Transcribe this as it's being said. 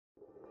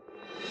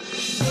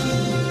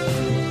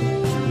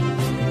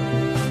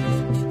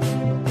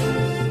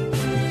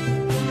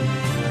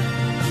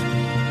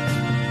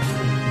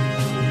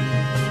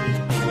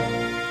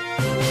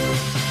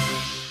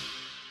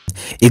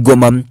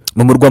Igoma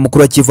mu murwa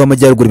mukuru wa Kivu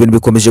amajyaruguru ibintu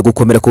bikomeje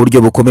gukomera ku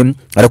buryo bukomeye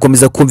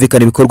arakomeza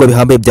kumvikana ibikorwa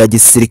bihambaye bya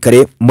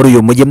gisirikare muri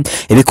uyu mujyi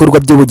ibikorwa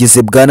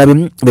by'ubugizi bwa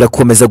nabi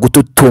birakomeza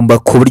gututumba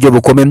ku buryo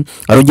bukomeye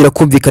arongera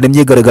kumvikana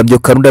imyigaragambyo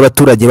karunda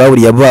abaturage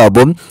baburiye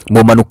babo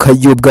mu manuka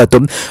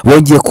y'ubwato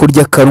bongeye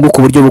kurya karungu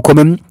ku buryo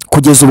bukomeye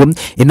kugeza ubu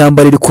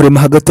intambara iri kurema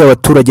hagati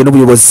y'abaturage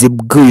n'ubuyobozi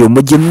bw'uyu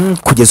mujyi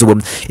kugeza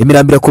ubu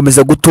imirambi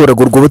irakomeza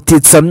gutoragurwa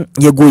ubutitsa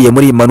yaguye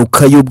muri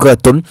imanuka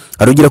y'ubwato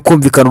arongera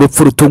kumvikana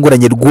urupfu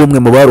rutunguranye rw'umwe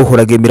mu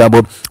baruhoraga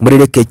imirambo muri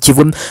reke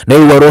Kivu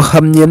nawe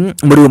warohamye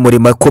muri uyu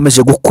murimo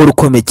akomeje gukora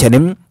ukomeye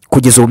cyane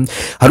kugeza ubu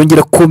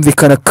harongera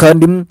kumvikana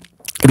kandi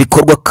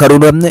ibikorwa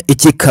karunda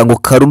ikikango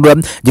karunda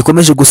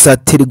gikomeje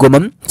gusatira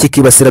Igoma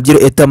kikibasira byero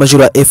eta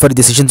majoro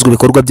FRDC ishinzwe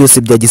ibikorwa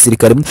byose bya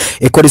gisirikare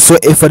ekoriso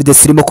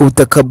FRDC irimo ku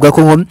butaka bwa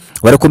Kongo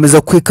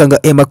barakomeza kwikanga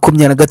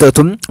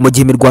M23 mu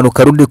gihe imirwano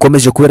karunda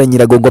ikomeje kubera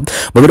Nyiragongo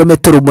mu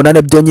birometero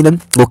 8 byonyine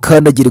ngo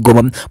kandagira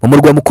Igoma mu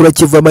murwa mukuru wa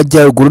Kivu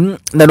amajyaruguru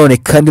nanone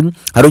kandi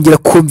harongera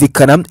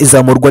kumvikana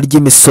izamurwa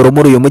ry'imisoro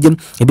muri uyu mujyi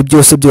ibi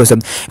byose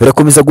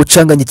birakomeza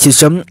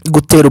gucanganyikisha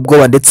gutera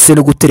ubwoba ndetse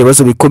no gutera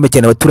ibibazo bikomeye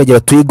cyane abaturage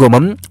batuye Igoma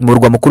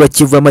mu mukuru wa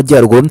Kivu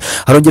amajyaruguru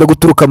harongera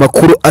guturuka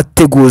amakuru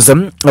ateguza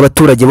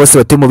abaturage bose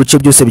batuye mu bice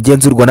byose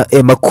bigenzurwa na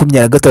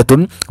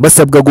M23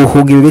 basabwa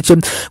guhunga ibi bice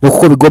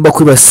kuko bigomba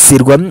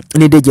kwibasirwa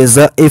n'indege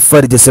za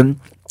FRDC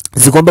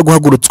zigomba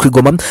guhagurutswa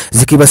Igoma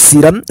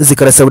zikibasira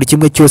zikarasa buri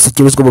kimwe cyose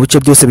kibuzwa mu bice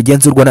byose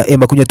bigenzurwa na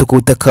M23 ku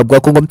butaka bwa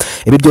Kongo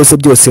ibi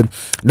byose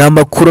na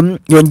makuru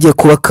yongeye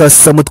kuba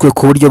kasa mutwe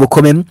ku buryo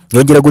bukomeye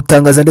yongera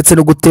gutangaza ndetse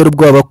no gutera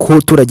ubwoba ku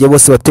baturage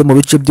bose batuye mu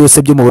bice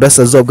byose byo mu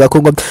burasirazuba bwa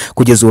Kongo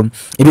kugeza ubu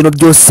ibintu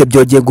byose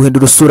byongeye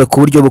guhindura usura ku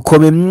buryo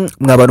bukomeye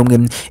mwabantu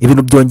mwe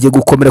ibintu byongeye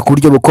gukomera ku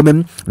buryo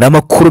bukomeye na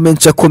makuru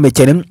menshi akomeye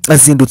cyane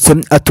azindutse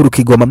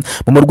aturuka Igoma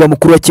mu murwa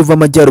mukuru wa Kivu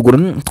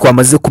amajyaruguru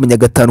twamaze kumenya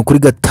 5 kuri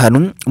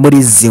 5 muri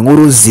izi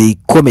nkuru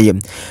zikomeye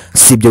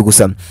si ibyo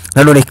gusa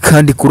nanone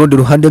kandi ku rundi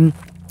ruhande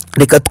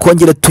reka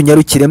twongere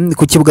tunyarukire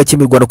ku kibuga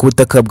cy'imirwano ku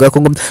butaka bwa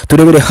Kongo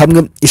turebere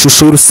hamwe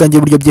ishusho y'urusange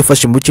y'uburyo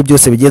byifashe mu bice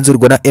byose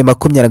bigenzurwa na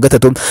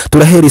M23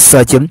 turahera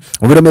isake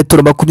mu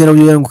birometero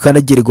 20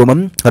 kandagira Igoma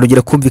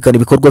harongera kumvikana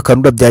ibikorwa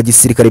karunda bya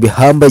gisirikare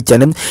bihambaye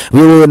cyane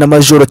biyobowe na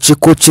majoro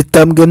Chiko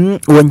Chitambwe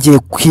wongeye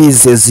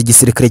kwizeza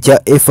igisirikare cya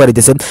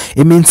FRDC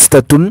iminsi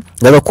 3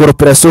 agakora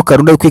operation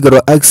karunda yo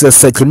kwigarura axe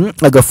sake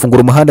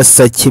agafungura umuhanda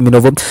sake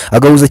Minovo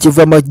agahuza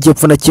Kivu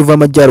amajyepfo na Kivu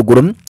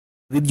amajyaruguru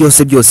ibi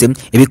byose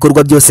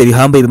ibikorwa byose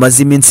bihambaye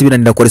bimaze iminsi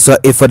binanira koreswa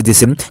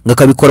FRDC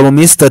ngakabikora mu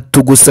minsi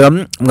 3 gusa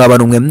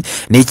mwabantu mwe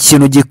ni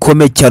ikintu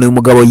gikomeye cyane uyu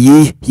mugabo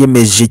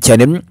yemeje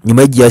cyane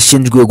nyuma y'igihe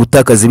ashinjwe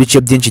gutakaza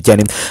ibice byinshi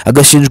cyane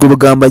agashinjwa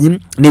ubugambanyi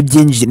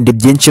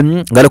byinshi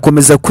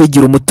ngarakomeza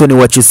kwigira umutoni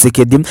wa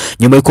Tshisekedi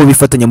nyuma y'uko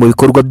bifatanya mu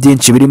bikorwa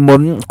byinshi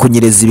birimo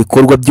kunyereza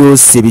ibikorwa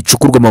byose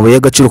bicukurwa amabuye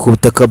y'agaciro ku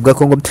butaka bwa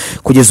Kongo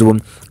kugeza ubu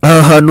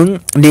aha hantu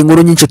ni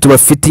inkuru nyinshi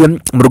tubafitiye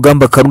mu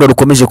rugamba karunda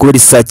rukomeje kubera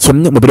isake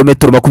mu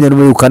birometero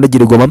 20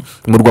 ukandagira Igoma mu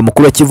murwa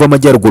mukuru wa Kivu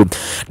amajyaruguru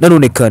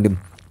nanone kandi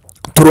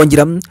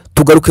turongera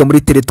tugaruke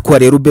muri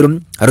teritwari ya Rubero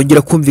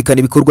arongera kumvikana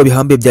ibikorwa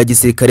bihambaye bya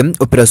gisirikare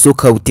operation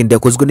Kautinda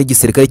yakozwe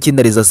n'igisirikare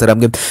cy'Inariza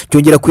Saramwe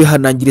cyongera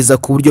kwihanangiriza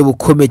ku buryo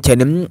bukomeye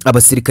cyane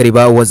abasirikare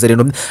ba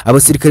Wazareno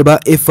abasirikare ba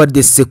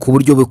FRDC ku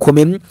buryo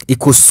bukomeye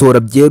ikosora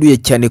byeruye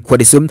cyane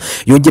coalition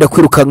yongera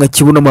kwirukanka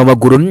kibuno mu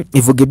maguru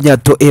ivuga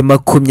imyato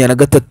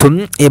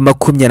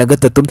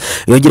M23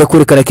 yongera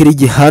kwerekana ko iri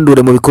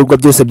gihandure mu bikorwa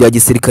byose bya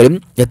gisirikare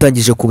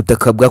yatangije ku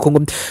butaka bwa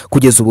Kongo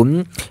kugeza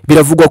ubu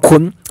biravugwa ko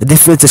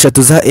defense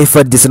 3 za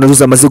FRDC nazo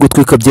zamaze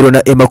gutwika byero na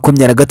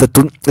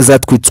M23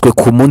 zatwitswe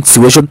ku munsi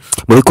w'ejo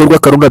mu bikorwa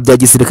karunda bya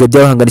gisirikare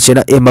byahanganishije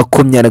na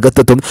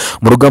M23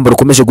 mu rugamba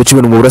rukomeje guca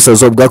ibintu mu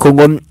burasirazuba bwa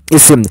Kongo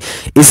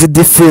izi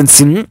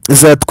defense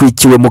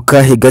zatwikiwe mu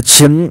kahe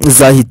gace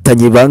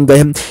zahitanye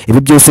bangahe ibi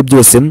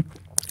byose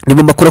ni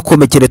mu makuru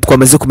akomeye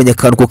twamaze kumenya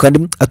kantu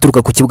kandi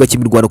aturuka ku kibuga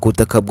cy'imirwano ku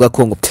butaka bwa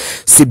Kongo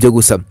si ibyo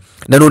gusa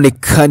nanone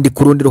kandi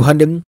ku rundi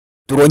ruhande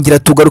turongera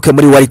tugaruke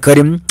muri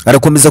Warikari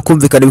arakomeza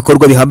kumvikana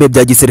ibikorwa bihambaye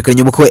bya gisirikare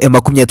nyuma ko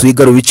M23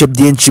 yigaru bice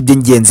byinshi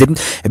by'ingenzi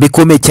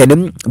bikomeye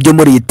cyane byo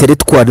muri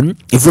teritwari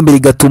ivumbi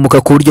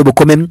rigatumuka ku buryo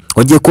bukomeye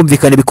ongeye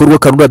kumvikana ibikorwa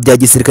karunda bya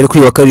gisirikare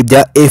kuri wa kabiri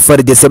bya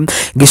FRDC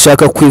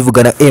ngishaka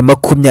kwivugana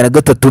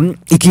M23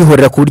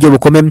 ikihorera ku buryo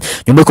bukomeye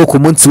nyuma ko ku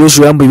munsi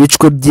w'ejo yambuye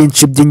ibicwe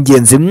byinshi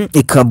by'ingenzi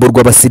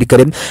ikamburwa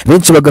abasirikare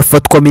benshi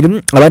bagafatwa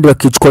mirimo abandi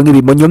bakicwa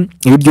nk'ibimonyo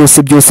ibi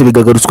byose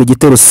bigagarutswe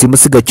igitero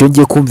simusiga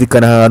cyongeye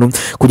kumvikana ahantu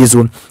kugeza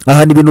ubu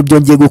aha ni ibintu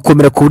byongeye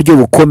gukomera ku buryo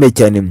bukomeye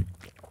cyane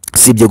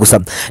si ibyo gusa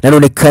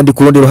nanone kandi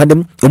ku rundi ruhande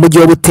umujyi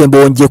wa Butembo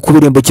wongeye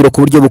kubirimbukira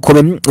ku buryo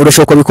bukomeye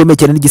urashobora bikomeye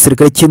cyane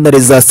n'igisirikare cy'intare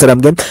za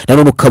Sarambwe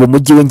nanone ukaba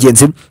umujyi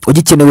w'ingenzi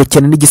ugikenewe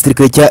cyane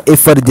n'igisirikare cya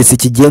FARDC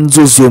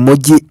kigenzuza uyu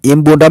mujyi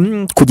imbunda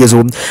kugeza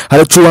ubu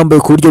haracu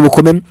wambaye ku buryo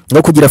bukomeye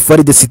no kugira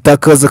FARDC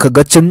itakaza aka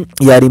gace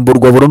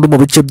yarimburwa burundu mu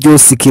bice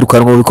byose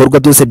ikirukanwa mu bikorwa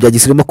byose bya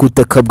gisirikare ku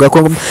butaka bwa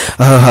Kongo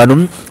aha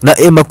hantu na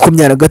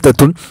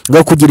M23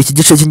 ngo kugira iki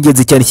gice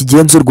cy'ingenzi cyane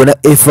kigenzurwa na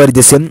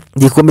FARDC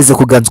gikomeza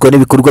kuganzwa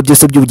n'ibikorwa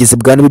byose by'ubugizi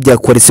bwa nabi bya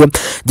koalisiyo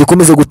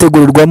gikomeza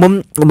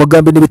gutegurirwamo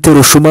umugambi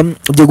n'ibitero shuma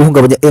byo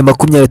guhungabanya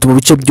M23 mu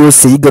bice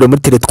byose yigaruye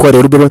muri teritwari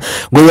ya Rubero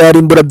ngo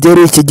yarimbura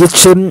byereye iki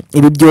gice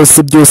ibi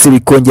byose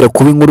bikongera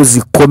kuba inkuru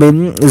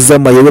zikomeye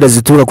z'amayobera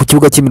zituruka ku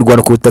kibuga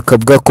cy'imirwano ku butaka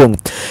bwa Kongo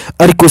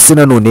ariko se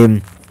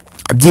nanone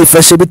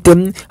byifashe bite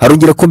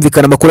harongera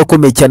kumvikana amakuru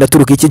akomeye cyane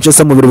aturuka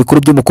Kinshasa mu biro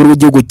bikuru by'umukuru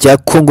w'igihugu cya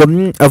Kongo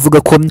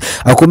avuga ko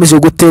akomeje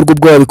guterwa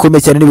ubwoba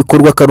bikomeye cyane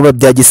n'ibikorwa kanura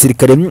bya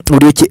gisirikare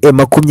muri iki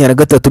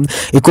M23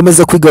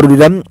 ikomeza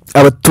kwigarurira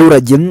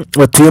abaturage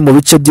batuye mu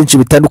bice byinshi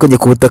bitandukanye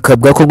ku butaka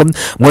bwa Kongo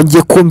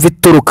mwongeye kumva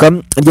ituruka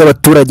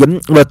ry'abaturage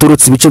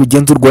baturutse ibice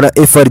bigenzurwa na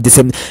FARDC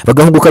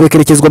bagahunguka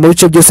bekerekezwa mu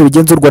bice byose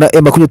bigenzurwa na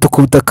M23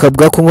 ku butaka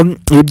bwa Kongo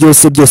ibi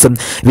byose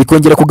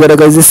bikongera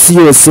kugaragaza isi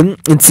yose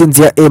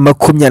intsinzi ya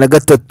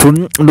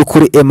M23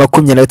 n'ukuri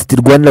M23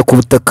 Rwanda ku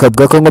butaka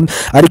bwa Kongo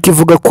ariko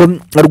ivuga ko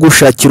ari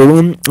gushakira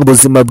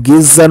ubuzima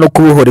bwiza no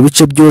kubohora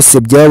ibice byose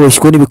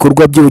byaboshywe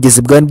n'ibikorwa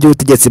by'ubugizi bwa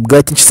by'ubutegetsi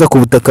bwa Kinshasa ku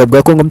butaka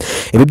bwa Kongo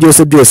ibi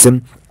byose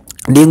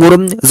ni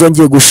inkuru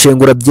zongeye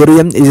gushengura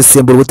byeruye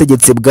izisembura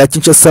ubutegetsi bwa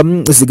Kinshasa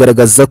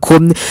zigaragaza ko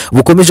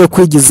bukomeje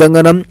kwigiza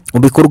nkana mu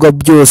bikorwa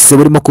byose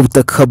burimo ku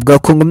butaka bwa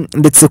Kongo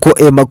ndetse ko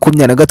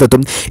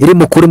M23 iri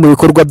mu kuri mu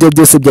bikorwa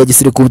byose bya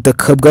gisirikare ku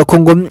butaka bwa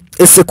Kongo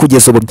ese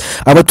kugeza ubu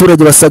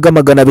abaturage basaga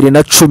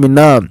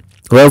 210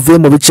 bavuye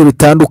mu bice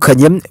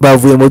bitandukanye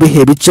bavuye mu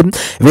bihe bice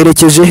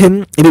berekeje he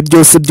ibi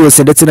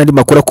byose ndetse n'andi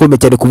makuru akomeye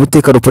cyane ku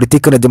mutekano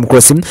politiki na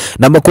demokarasi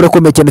n'amakuru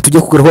akomeye cyane tujye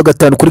kugeraho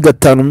 5 kuri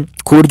 5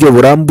 ku buryo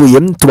burambuye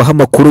tubaha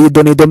amakuru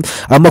y'idonido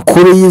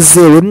amakuru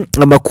yizewe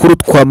amakuru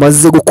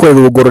twamaze gukorera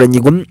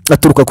ubugororanyigo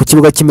aturuka ku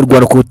kibuga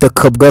cy'imirwano ku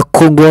butaka bwa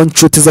Kongo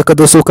nshuti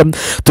z'akadosoka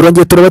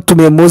turongeye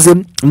turabatumiye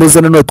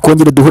muze nanone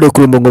twongere duhure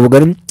kuri mbongo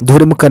bugari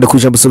duhure mukanda ku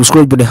ijambo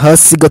subscribe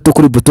hasi gato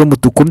kuri buto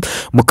y'umutuku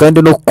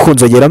mukande no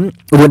kunzogera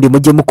ubundi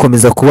mujye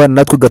mukomeza kubana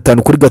natwe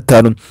 5 kuri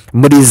 5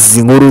 muri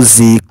izi nkuru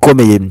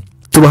zikomeye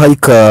tubahaye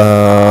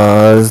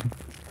ikaze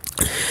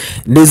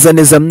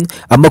neza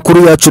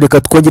amakuru yacu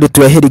reka twongere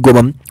tuyahera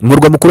Igoma mu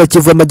murwa mukuru wa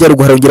Kivu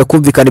Amajyaruguru harongera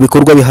kumvikana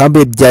ibikorwa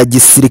bihambaye bya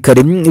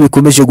gisirikare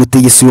bikomeje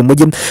gutegesa uyu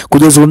mujyi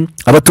kugeza ubu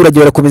abaturage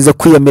barakomeza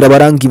kwiyamira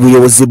baranga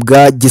ubuyobozi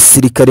bwa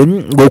gisirikare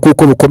ngo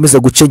kuko bukomeza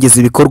gucengeza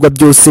ibikorwa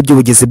byose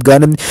by'ubugizi bwa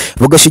nabi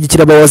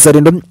bugashigikira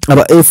abawazarendo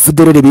aba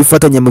FDLR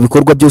bifatanya mu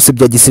bikorwa byose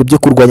bya gisirikare byo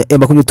kurwanya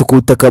M23 ku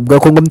butaka bwa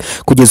Kongo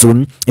kugeza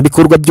ubu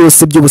ibikorwa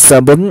byose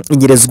by'ubusambo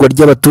inyerezwa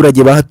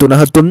ry'abaturage ba hato na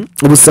hato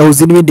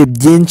ubusahuzi n'ibindi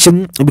byinshi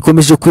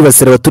bikomeje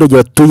kwibasira abaturage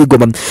batuye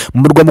Igoma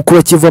mu murwa mukuru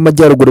wa Kivu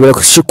Amajyaruguru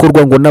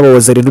barashikurwa ngo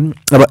n'abawazarendo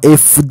aba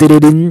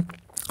FDLR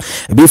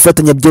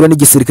bifatanya byera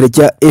n'igisirikare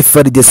cya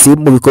FARDC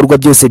mu bikorwa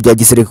byose bya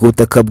gisirikare ku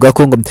butaka bwa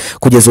Kongo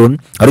kugeza ubu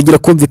arongera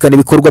kumvikana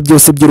ibikorwa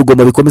byose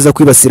by'urugomo bikomeza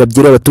kwibasira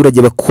byera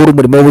abaturage bakora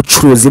umurimo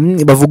w'ubucuruzi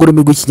bavuga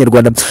ururimi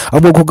rw'ikinyarwanda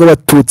ahubwo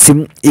bw'abatutsi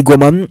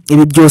Igoma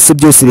ibi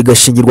byose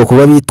bigashingirwa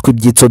kuba bitwa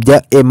ibyitso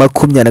bya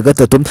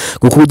M23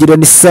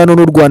 gukugirana isano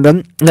n'u Rwanda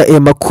na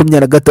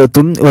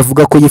M23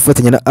 bavuga ko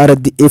yifatanya na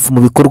RDF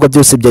mu bikorwa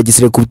byose bya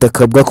gisirikare ku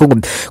butaka bwa Kongo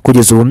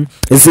kugeza ubu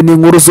izi ni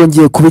inkuru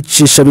zongeye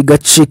kubicisha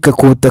bigacika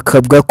ku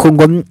butaka bwa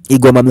Kongo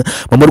Igoma mu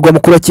murwa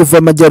mukuru wa Kivu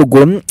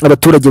Amajyaruguru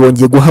abaturage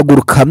bongeye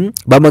guhaguruka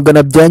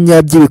bamagana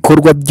byanyabye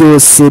ibikorwa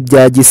byose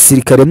bya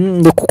gisirikare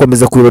no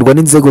gukomeza kuyoborwa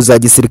n'inzego za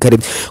gisirikare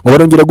ngo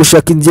barongera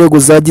gushaka inzego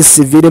za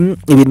gisivile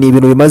ibi ni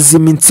ibintu bimaze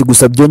iminsi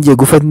gusa byongeye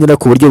gufatira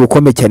ku buryo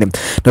bukomeye cyane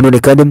nanone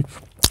kandi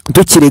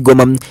tukiri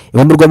Igoma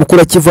mu murwa mukuru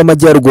wa Kivu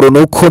Amajyaruguru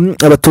nuko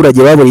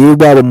abaturage baburiye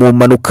babo mu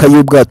manuka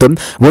y'ubwato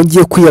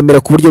bongeye kwiyamira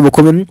ku buryo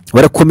bukomeye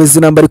barakomeza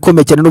intambara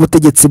ikomeye cyane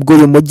n'ubutegetsi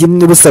bw'uyu mujyi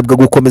busabwa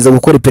gukomeza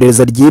gukora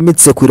iperereza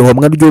ryimitse ku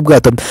irohamwa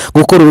ry'ubwato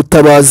gukora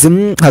ubutabazi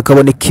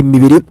hakaboneka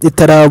imibiri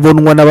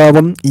itarabonwa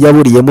n'ababo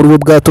yaburiye muri ubu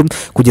bwato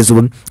kugeza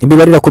ubu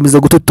imibare irakomeza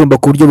gututumba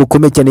ku buryo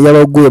bukomeye cyane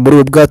y'abaguye muri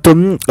ubu bwato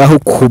aho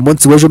ku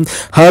munsi w'ejo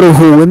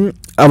haruhuwe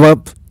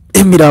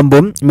imirambo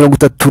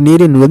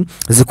 37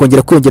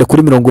 zikongera kwiyongera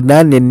kuri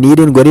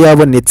 87 yari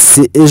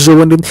yabonetse ejo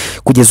bundi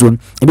kugeza ubu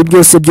ibi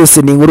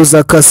byose ni inkuru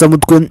za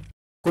kasamutwe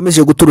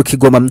komeje guturuka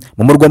Igoma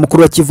mu murwa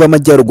mukuru wa Kivu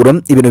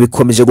Amajyaruguru ibintu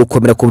bikomeje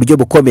gukomera ku buryo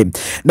bukomeye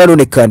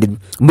nanone kandi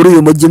muri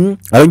uyu mujyi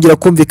arongera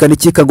kumvikana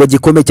ikikango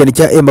gikomeye cyane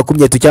cya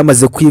M23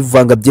 cyamaze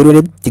kwivanga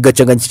byerure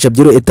kigacanganyisha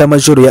byero eta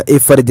major ya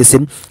FARDC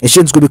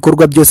ishinzwe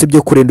ibikorwa byose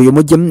byo kurinda uyu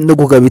mujyi no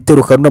kugaba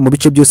ibitero kanuna mu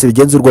bice byose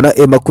bigenzurwa na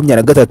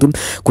M23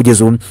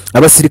 kugeza ubu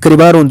abasirikare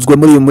baronzwe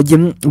muri uyu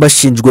mujyi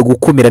bashinjwe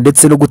gukumira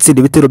ndetse no gutsinda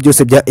ibitero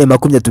byose bya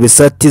M23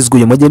 bisatizwe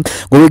uyu mujyi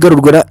ngo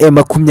bigarurwe na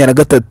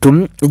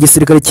M23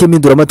 igisirikare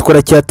cy'imindura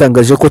amatwara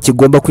cyatangaje ko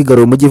kigomba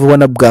kwigarura umujyi vuba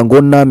na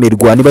bwango na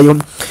mirwani bayo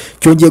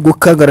cyongeye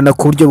gukangarana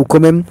ku buryo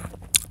bukomeye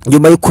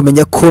nyuma yo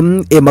kumenya ko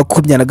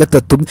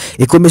M23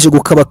 ikomeje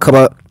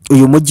gukabakaba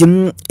uyu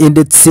mujyi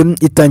ndetse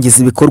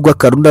itangiza ibikorwa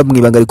karunda mu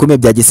ibanga rikomeye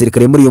bya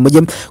gisirikare muri uyu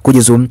mujyi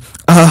kugeza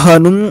aha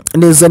hantu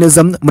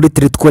neza muri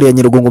teritwari ya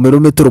Nyiragongo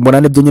metero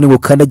 8 byonyine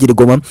gukandagira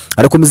Igoma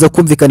arakomeza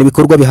kumvikana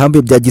ibikorwa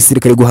bihambiye bya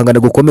gisirikare guhangana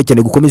gukomeye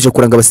cyane gukomeje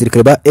kuranga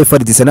abasirikare ba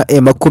FARDC na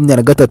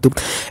M23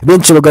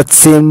 benshi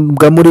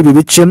bagatsembwa muri ibi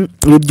bice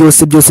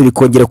byose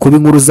bikongera kuba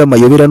inkuru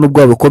z'amayobera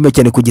n'ubwo bukomeye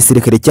cyane ku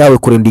gisirikare cyawe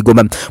kurinda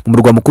Igoma mu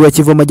murwa mukuru wa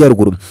Kivu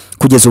Amajyaruguru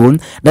kugeza ubu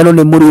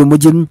nanone muri uyu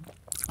mujyi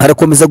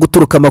harakomeza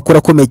guturuka amakuru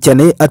akomeye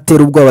cyane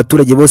atera ubwo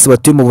abaturage bose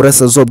batuye mu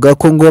burasirazuba bwa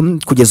Kongo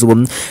kugeza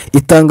ubu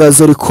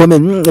itangazo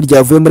rikomeye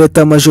ryavuye muri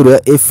leta majoro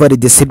ya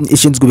FARDC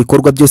ishinzwe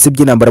ibikorwa byose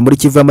by'intambara muri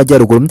Kivu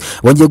Amajyaruguru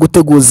bongeye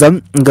guteguza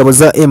ingabo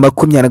za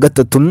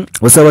M23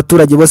 bose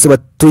abaturage bose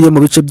batuye mu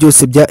bice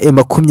byose bya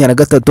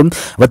M23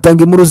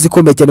 batanga inkuru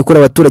zikomeye cyane kuri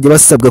abaturage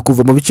basabwa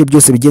kuva mu bice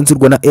byose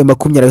bigenzurwa na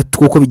M23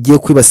 kuko bigiye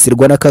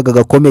kwibasirwa n'akaga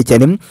gakomeye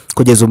cyane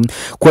kugeza ubu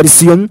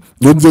coalition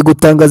yongeye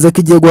gutangaza ko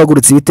igiye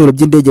guhagurutsa ibitero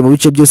by'indege mu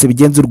bice byose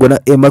bigenzurwa na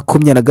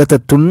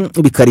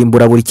M23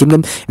 bikarimbura buri kimwe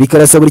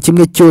bikarasa buri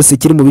kimwe cyose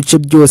kiri mu bice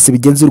byose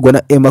bigenzurwa na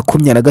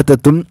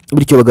M23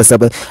 bityo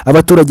bagasaba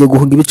abaturage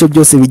guhunga ibice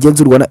byose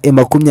bigenzurwa na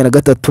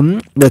M23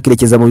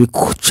 bakirekeza mu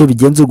bice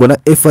bigenzurwa na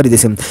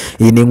FARDC.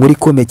 Iyi ni inkuru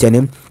ikomeye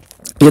cyane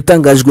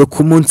yatangajwe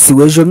ku munsi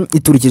w'ejo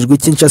iturikijwe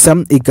Kinshasa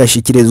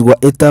igashyikirizwa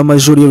eta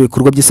major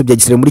y'ibikorwa byose bya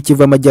gisirikare muri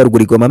Kivu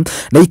Amajyaruguru Igoma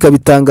nayo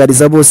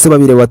ikabitangariza bose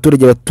babire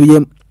abaturage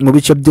batuye mu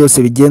bice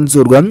byose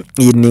bigenzurwa.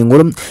 Iyi ni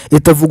inkuru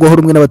itavugwaho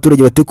rumwe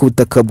n'abaturage batuye ku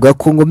butaka bwa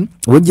Kongo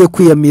bongeye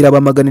kwiyamira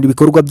bamaganira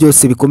ibikorwa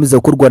byose bikomeza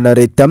gukorwa na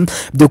leta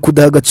byo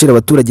kudaha agaciro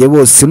abaturage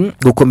bose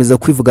gukomeza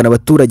kwivugana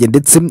abaturage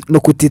ndetse no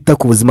kutita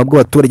ku buzima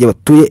bw'abaturage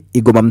batuye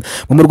Igoma mu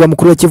murwa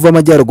mukuru wa Kivu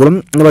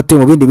Amajyaruguru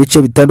n'abatuye mu bindi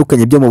bice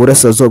bitandukanye byo mu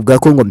burasirazuba bwa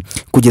Kongo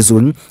kugeza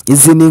ubu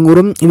izi ni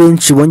inkuru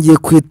benshi bongeye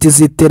kwita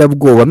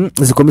iziterabwoba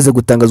zikomeza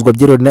gutangazwa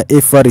byero na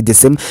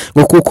FARDC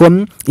ngo kuko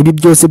ibi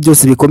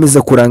byose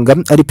bikomeza kuranga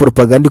ari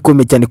propaganda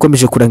ikomeye cyane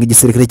ikomeje kuranga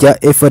igisirikare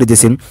cya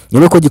FARDC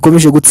nyuma ko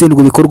gikomeje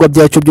gutsindwa ibikorwa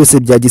byacu byose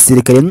bya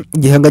gisirikare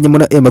gihanganyemo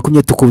na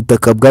M23 ku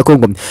butaka bwa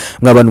Kongo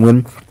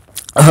mwabanwe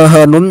aha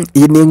hantu.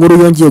 Iyi ni inkuru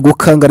yongeye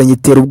gukangaranya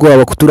itera ubwoba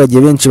abaturage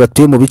benshi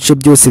batuye mu bice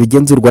byose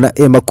bigenzurwa na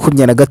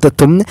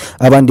M23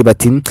 abandi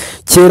bati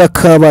kera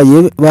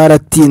kabaye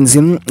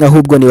baratinze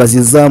ahubwo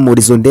nibazizamura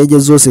izo ndege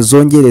zose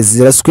zongere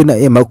ziraswe na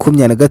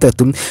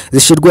M23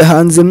 zishirwe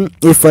hanze.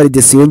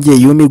 FARDC yongeye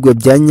yumirwe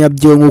bya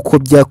nyabyo nk'uko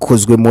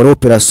byakozwe muri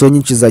operation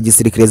nyinshi za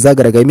gisirikare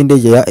zagaragayemo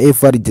indege ya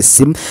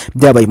FARDC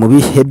byabaye mu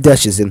bihe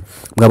byashize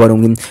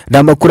mwabarumwe.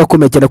 Namakuru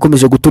akomeye cyane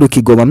akomeje guturuka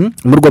Igoma mu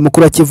murwa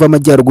mukuru wa Kivu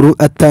Amajyaruguru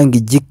atanga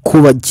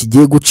igikuba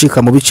kigiye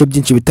gucika mu bice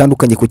byinshi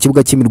bitandukanye ku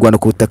kibuga cy'imirwano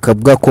ku butaka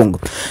bwa Kongo.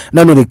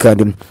 Nanone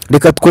kandi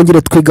reka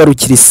twongere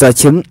twigarukira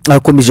Isake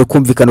akomeje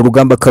kumvikana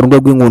urugamba karundwa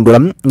rw'inkundura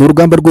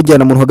n'urugamba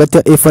rw'ijyana mu hagati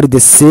ya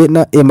FARDC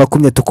na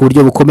M23 ku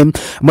buryo bukomeye.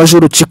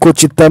 Major Chiko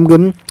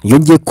Chitambwe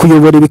yongeye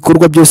kuyobora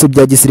ibikorwa byose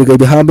bya gisirikare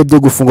bihambe byo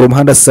gufungura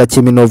umuhanda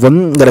Sake Minovo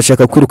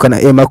ngarashaka kwirukana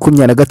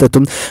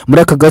M23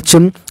 muri aka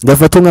gace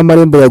gafatwa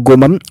nk'amarembo ya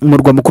Goma mu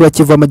murwa mukuru wa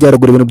Kivu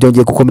Amajyaruguru. Ibintu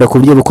byongeye gukomera ku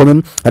buryo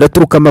bukomeye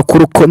araturuka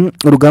amakuru ko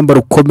urugamba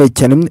rukomeye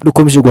cyane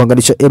rukomeje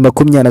guhanganisha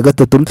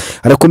M23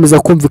 arakomeza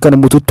kumvikana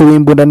mu tutu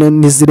w'imbunda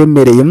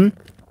n'iziremereye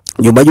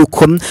nyuma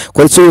yuko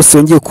kwari yose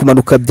yongeye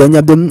kumanuka bya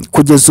nyabyo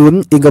kugeza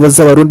ubu ingabo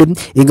z'abarundi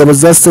ingabo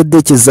za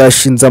SADC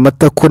zashinze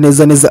amatako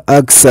neza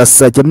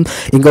access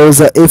ingabo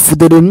za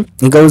FDL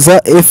ingabo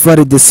za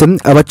FARDC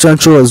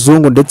abacanco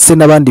bazungu ndetse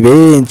n'abandi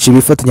benshi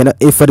bifatanya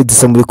na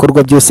FARDC mu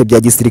bikorwa byose bya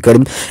gisirikare.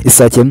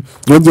 Isake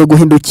yongeye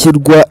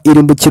guhindukirwa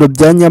irimbukiro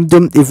bya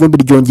nyabyo ivumbi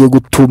ryongeye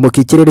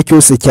gutumuka ikirere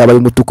cyose cyabaye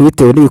umutuku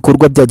bitewe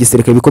n'ibikorwa bya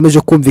gisirikare bikomeje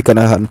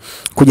kumvikana hano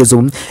kugeza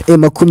ubu.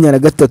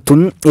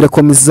 M23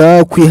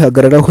 irakomeza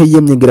kwihagararaho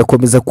yemye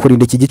irakomeza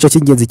kurinda iki gice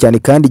cy'ingenzi cyane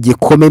kandi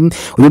gikomeye.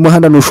 Uyu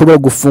muhanda ntushobora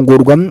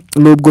gufungurwa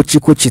nubwo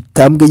Chiko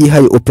Chitambwe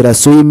yihaye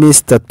operation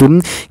y'iminsi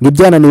 3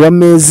 ngibyananiwe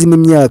amezi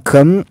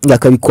n'imyaka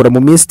akabikora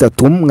mu minsi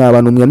 3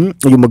 mwabantu mwe.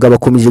 Uyu mugabo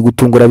akomeje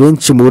gutungura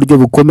benshi mu buryo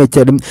bukomeye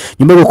cyane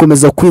nyuma yo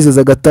gukomeza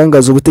kwizeza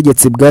agatangaza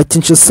ubutegetsi bwa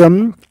Kinshasa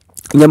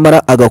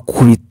nyamara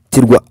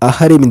agakubitirwa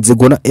aharema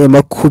inzigo na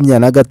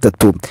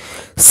M23.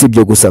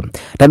 Sibyo gusa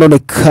nanone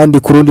kandi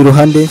ku rundi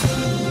ruhande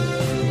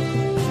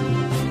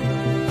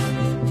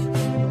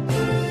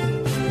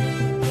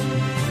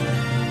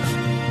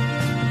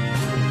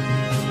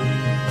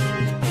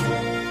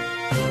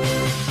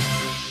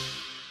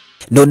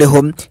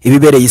noneho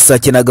ibibereye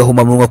Isake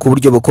nagahuma munwa ku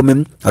buryo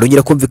bukomeye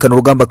arongera kumvikana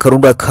urugamba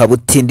karundwa ka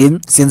butindi.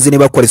 Sinzi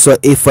niba coalition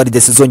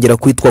FARDC zongera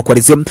kwitwa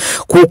coalition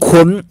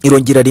kuko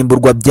irongera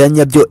rimburwa bya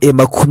nyabyo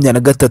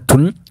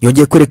M23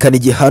 yongeye kwerekana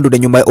igihandure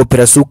nyuma ya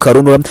operation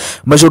karundwa.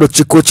 Major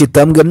Chiko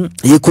Chitambwe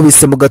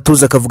yikubise mu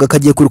gatuza akavuga ko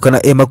agiye kwirukana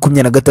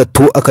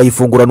M23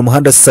 akayifungurana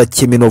umuhanda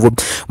Sake Minovo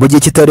mu gihe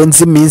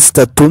kitarenze iminsi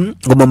 3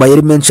 ngo mama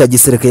yari menshi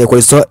agisirikare ya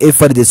coalition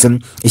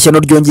FARDC. Ishyano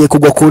ryongeye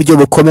kugwa ku buryo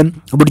bukomeye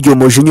buryo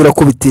umujinyura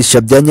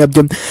kubitisha bya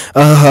nyabyo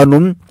aha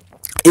hantu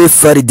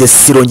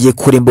FARDC irongeye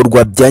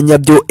kurimburwa bya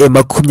nyabyo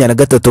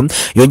M23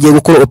 yongeye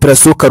gukora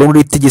operation Karungu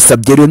itigisa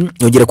byero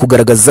yongera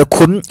kugaragaza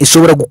ko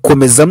ishobora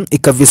gukomeza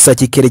ikavisa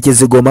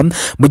kikerekeza Igoma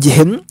mu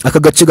gihe aka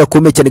gace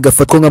gakomeye cyane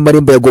gafatwa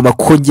nk'amarembo ya Goma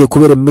kongeye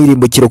kubera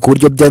imirimbukiro ku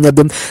buryo bya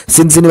nyabyo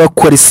sinzi niba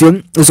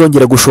coalition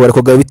izongera gushobora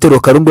kugaba bitero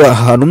Karungu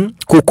ahantu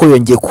kuko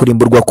yongeye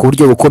kurimburwa ku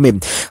buryo bukomeye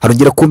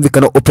harongera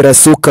kumvikana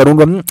operation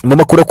Karungu mu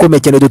makuru akomeye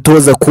cyane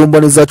dutoza ku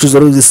mbone zacu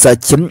zoro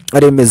zisake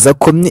aremeza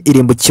ko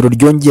irimbukiro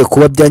ryongeye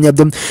kuba bya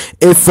nyabyo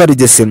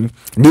FARDC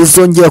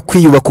nizongera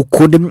kwiyubaka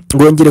ukundi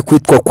ngo yongere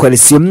kwitwa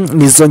coalition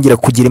nizongera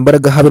kugira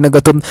imbaraga habe na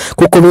gato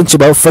kuko benshi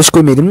bafashwe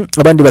imirimo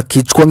abandi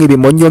bakicwa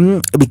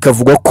nk'ibimonyo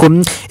bikavugwa ko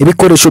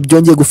ibikoresho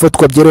byongeye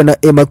gufatwa byero na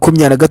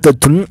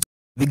M23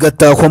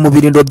 bigatahwa mu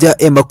birindo bya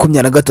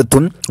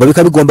M23 ngo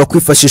bikaba bigomba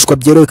kwifashishwa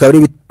byero bikaba ari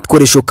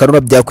ibikoresho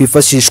Karungu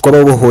byakwifashishwa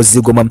babohoza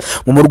Igoma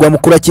mu murwa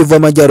mukuru akiva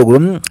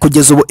amajyaruguru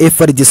kugeza ubu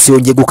FARDC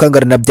yongeye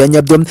gukangarana bya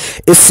nyabyo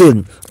ese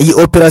iyi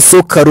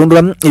operation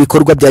Karungu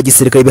ibikorwa bya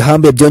gisirikare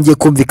bihambe byongeye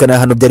kumvikana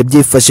hano byari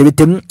byifashe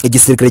bite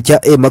igisirikare cya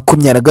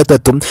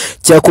M23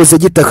 cyakoze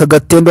gitaka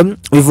gatendo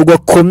bivugwa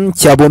ko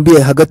cyabombiye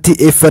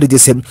hagati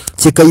FARDC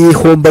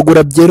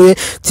kikayihombagura byere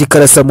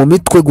kikarasa mu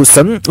mitwe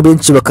gusa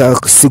benshi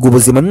bakasiga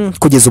ubuzima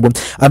kugeza ubu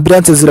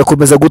ambulance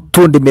zirakomeza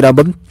gutunda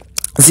imirambo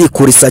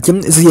zikura isake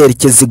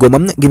ziyerekeza Igoma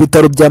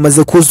ng'ibitaro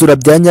byamaze kuzura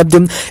bya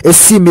nyabyo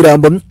ese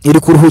imirambo iri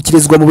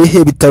kuruhukirizwa mu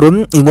bihe bitaro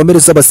inkomere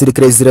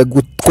z'abasirikare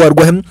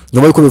ziragutwarwa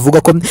nyuma yuko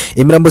bivuga ko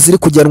imirambo ziri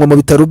kujyanwa mu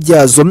bitaro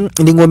byazo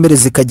n'inkomere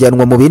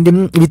zikajyanwa mu bindi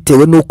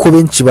bitewe nuko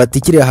benshi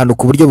batikiriye ahantu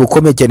ku buryo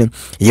bukomeye cyane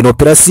iyi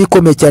operation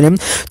ikomeye cyane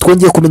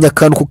twongeye kumenya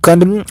akantu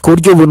kandi ku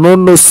buryo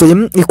bunonosoye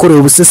ikorewe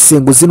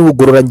ubusesenguzi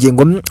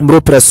n'ubugororangingo muri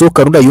operation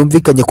Karungu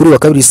yumvikanye kuri wa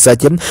kabiri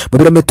sake mu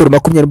birometero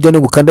 20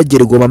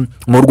 gukandagira Igoma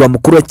mu rwa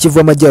mukuru wa Kivu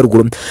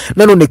amajyaruguru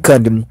nanone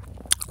kandi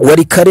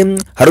wari kare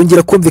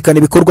harongera kumvikana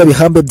ibikorwa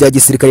bihambe bya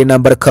gisirikare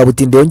nambara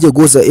kabutinde yongeye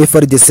guhuza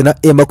FARDC na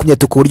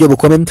M23 ku buryo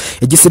bukomeye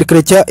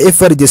igisirikare cya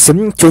FARDC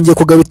cyongeye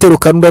kugaba ibitero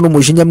Karungu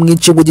n'umujinya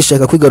mwinshi ngo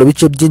gishaka kwigarura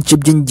bice byinshi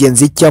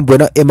by'ingenzi cyambuwe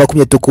na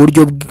M23 ku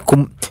buryo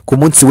ku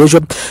munsi w'ejo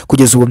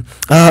kugeza ubu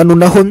ahantu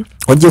naho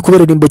hongeye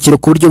kubera irimbukiro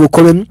ku buryo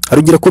bukomeye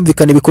harongera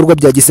kumvikana ibikorwa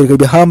bya gisirikare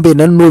bihambe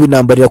na n'ubu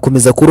intambara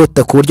irakomeza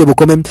kurota ku buryo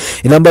bukomeye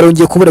intambara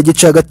yongeye kubura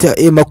gice hagati ya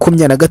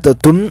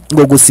M23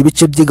 ngo gusa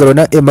ibice by'igaro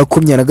na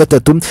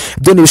M23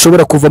 byo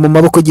ntibishobora kuva mu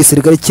maboko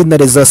y'igisirikare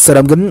cy'intare za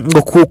Sarambwe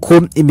ngo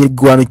kuko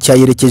imirwano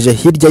cyayerekeje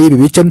hirya y'ibi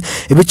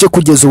bice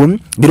kugeza ubu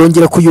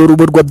birongera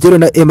kuyoborwa byero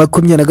na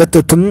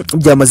M23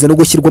 byamaze no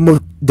gushyirwamo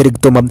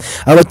directement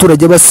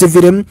abaturage ba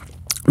civile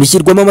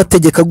bishyirwamo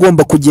amategeko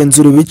agomba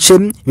kugenzura ibice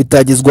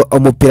bitagizwa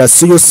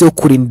operation yose yo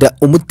kurinda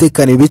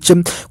umutekano ibice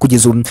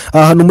kugeza ubu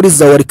ahantu muri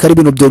za wari kare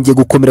ibintu byongeye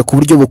gukomera ku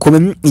buryo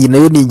bukomeye iyi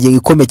nayo ni ingingo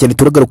ikomeye cyane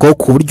turagarukaho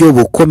ku buryo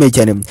bukomeye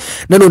cyane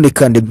nanone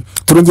kandi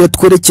turongera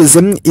twerekeze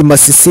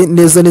imasisi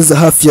neza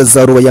hafi ya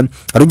za Rubaya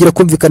arongera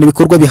kumvikana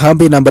ibikorwa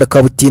bihambaye intambara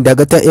kabutinde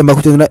hagati ya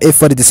M23 na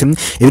FARDC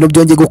ibintu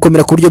byongeye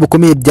gukomera ku buryo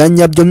bukomeye bya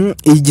nyabyo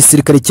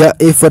igisirikare cya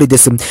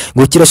FARDC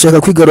ngo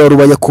kirashaka kwigarura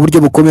Rubaya ku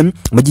buryo bukomeye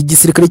mu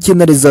gisirikare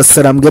cy'intare za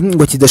Sarambwe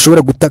ngo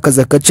kidashobora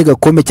gutakaza agace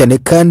gakomeye cyane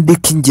kandi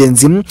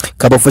k'ingenzi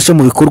kabafasha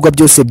mu bikorwa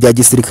byose bya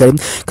gisirikare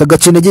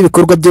kagace n'igi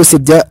ibikorwa byose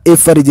bya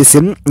FARDC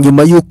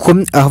nyuma yuko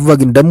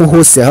ahavaga indamu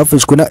hose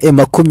hafashwe na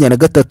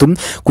M23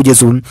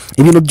 kugeza ubu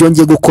ibintu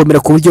byongeye gukomera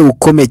ku buryo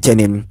bukomeye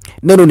cyane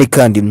nanone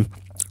kandi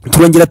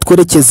turongera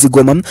twerekeza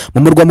Igoma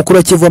mu murwa mukuru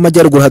wa Kivu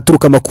amajyaruguru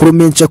haturuka amakuru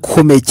menshi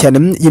akomeye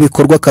cyane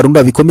y'ibikorwa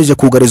Karungu bikomeje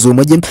kugariza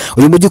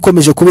uyu mujyi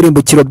ukomeje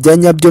kubirimbukiro bya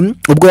nyabyo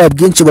ubwoba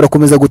bwinshi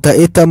barakomeza guta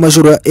eta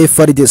majoro ya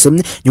FARDC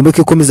nyuma yo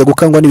gukomeza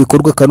gukangwa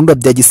n'ibikorwa Karungu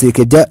bya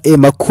gisirikare bya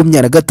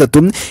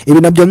M23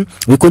 ibi nabyo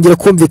bikongera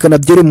kumvikana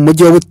byere mu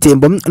mujyi wa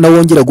Butembo na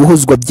wongera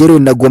guhuzwa byere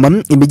na Goma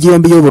imijyi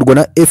yombi yoborwa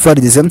na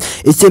FARDC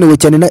ikenewe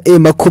cyane na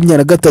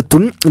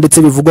M23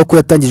 ndetse bivugwa ko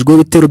yatangijwe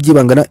ibitero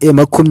by'ibanga na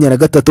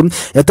M23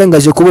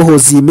 yatangaje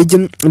kubohoza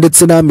imijyi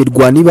ndetse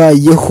n'amirwano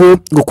ibayeho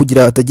ngo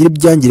kugira hatagira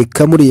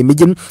ibyangirika muri iyi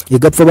mijyi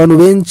igapfa abantu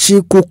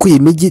benshi kuko iyi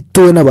mijyi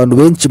ituwe n'abantu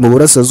benshi mu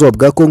burasirazuba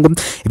bwa Kongo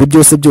ibi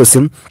byose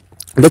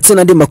ndetse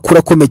n'andi makuru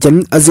akomeye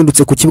cyane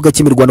azindutse ku kibuga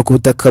cy'imirwano ku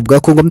butaka bwa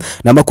Kongo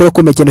n'amakuru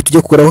akomeye cyane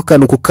tujye kugeraho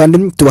akantu ku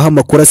kandi tubaha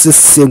amakuru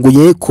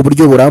asesenguye ku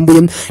buryo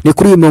burambuye ni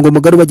kuri uyu murongo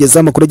mugari bageza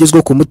amakuru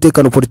agezweho ku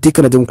mutekano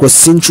politiki na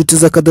demokarasi inshuti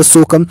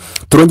z'akadasohoka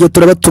turongeye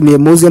turabatumiye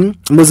muze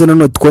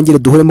nanone twongere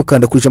duhure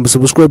mukanda ku ijambo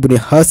subscribe ni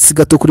hasi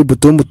gato kuri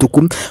buto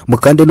y'umutuku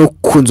mukande no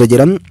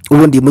kunzogera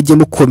ubundi mujye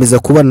mukomeza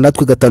kubana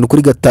natwe 5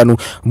 kuri 5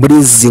 muri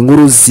izi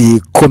nkuru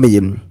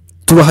zikomeye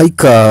tubaha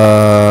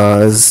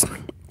ikaze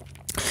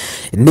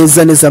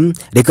neza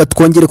reka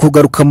twongere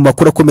kugaruka mu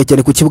makuru akomeye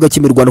cyane ku kibuga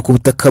cy'imirwano ku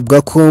butaka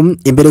bwa Kongo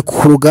imbere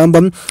ku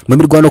rugamba mu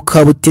mirwano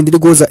kabutindi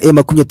rigoza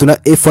M23 na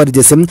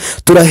FARDC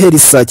turahera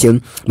isake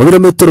mu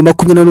birometero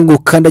 20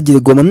 kandagira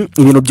Igoma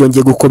ibintu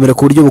byongeye gukomera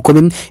ku buryo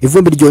bukomeye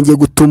ivumbi ryongeye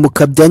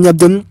gutumuka bya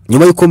nyabyo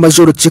nyuma y'uko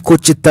majoro Chiko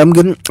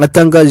Chitambwe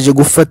atangaje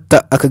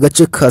gufata aka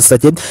gace ka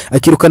Sake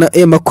akirukana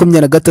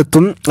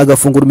M23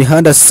 agafungura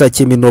imihanda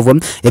Sake Minovo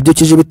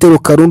yabyukije ibitero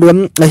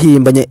Karungu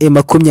ahimbanye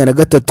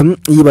M23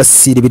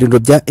 yibasira ibirindo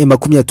bya M23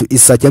 M23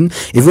 Isake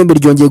ivumbi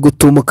ryongeye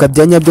gutumuka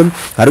bya nyabyo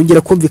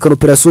harongera kumvikana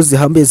operasiyo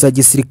zihambaye za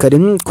gisirikare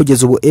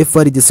kugeza ubu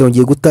FARDC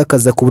yongeye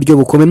gutakaza ku buryo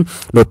bukomeye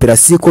na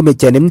operasiyo ikomeye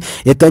cyane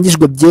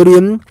yatangijwe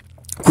byeruye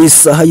ku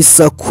isaha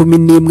y'isa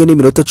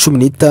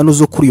 11:15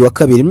 zo kuri wa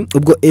kabiri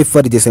ubwo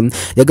FARDC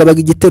yagabaga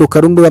igitero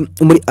karundura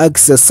muri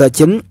axe ya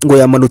Sake ngo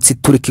yamanutse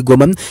iturika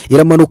Igoma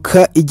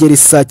iramanuka igera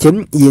Sake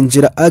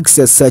yinjira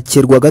axe ya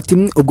Sake Rwagati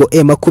ubwo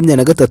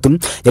M23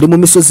 yari mu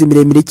misozi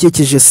miremire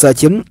ikikije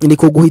Sake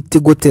niko guhita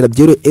gotera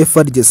byero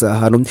FARDC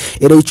ahantu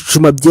era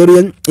icuma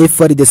byero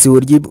FARDC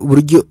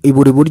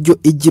buryo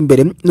ijya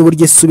imbere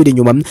n'uburyo isubira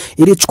inyuma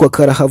iricwa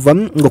karahava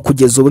ngo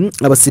kugeza ubu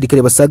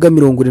abasirikare basaga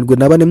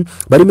 74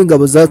 barimo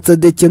ingabo za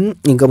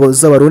ingabo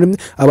z'abaroni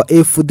aba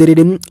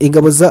FDLR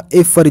ingabo za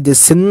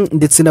FARDC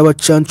ndetse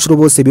n'abacancuro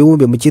bose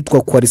bibumbe mu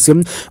cyitwa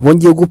coalition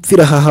bongeye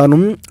gupfira aha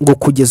hantu ngo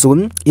kugeza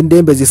ubu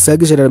indembe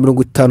zisaga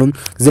 150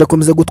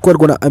 zirakomeza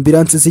gutwarwa na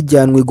ambulance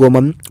zijyanwa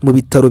Igoma mu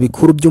bitaro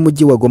bikuru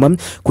by'umujyi wa Goma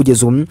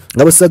kugeza ubu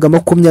abasaga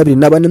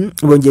 24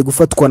 bongeye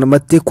gufatwa na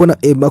mateko na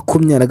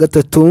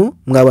M23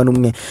 mwabana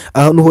umwe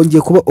ahantu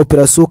hongeye kuba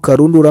operation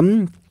karundura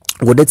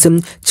ngo ndetse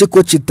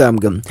ciko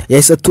citambwe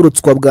yahise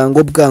aturutswa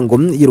bwango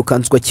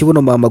yirukanswa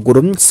kibuno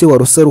mamaguru se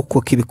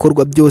warusaruko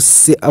kibikorwa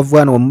byose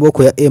avana mu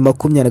maboko ya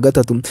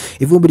M23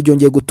 ivumbi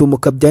ryongeye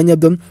gutumuka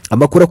byanyabyo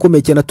amakuru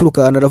akomeye cyane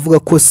aturuka hano aravuga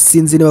ko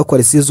sinzi niba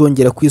kwari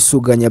sizongera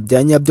kwisuganya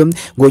byanyabyo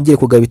ngongeye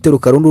kugaba itero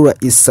karundura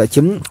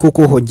Isake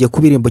kuko hongeye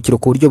kubirimbukira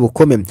ku buryo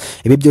bukomeye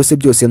ibi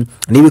byose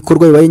ni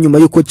ibikorwa bibaye nyuma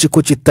yuko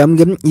ciko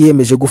citambwe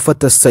yiyemeje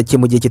gufata Sake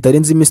mu gihe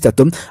kitarenze iminsi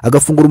 3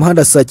 agafungura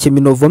umuhanda Sake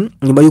Minovo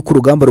nyuma yuko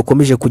urugamba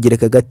rukomeje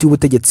kugereka gati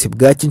ubutegetsi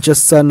bwa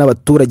Kinshasa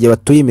n'abaturage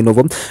batuye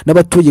Minovo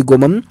n'abatuye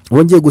Igoma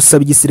bongeye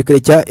gusaba igisirikare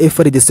cya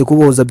FARDC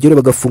kubohoza byore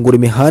bagafungura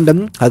imihanda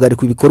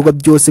hagarikwa ibikorwa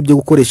byose byo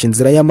gukoresha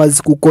inzira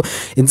y'amazi kuko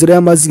inzira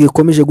y'amazi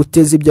ikomeje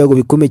guteza ibyago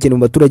bikomeye cyane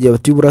mu baturage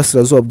batuye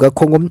Burasirazuba bwa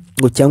Kongo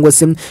ngo cyangwa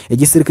se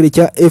igisirikare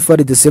cya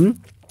FARDC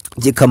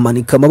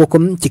gikamanika amaboko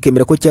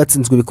kikemera ko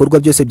cyatsinzwe ibikorwa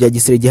byose bya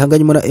gisirikare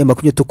gihanganyemo na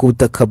M23 ku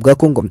butaka bwa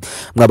Kongo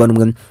mwabana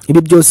umwe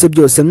ibi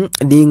byose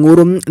ni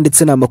inkuru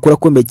ndetse n'amakuru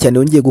akomeye cyane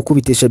yongeye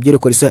gukubitisha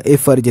byerekorisa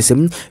FARDC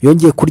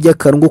yongeye kurya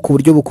karungu ku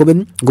buryo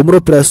bukomeye ngo muri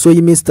operation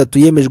y'iminsi 3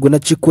 yemejwe na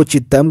ciko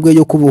citambwe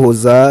yo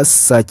kubuhoza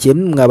Sake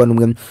mwabana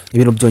umwe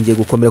ibintu byongeye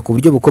gukomera ku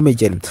buryo bukomeye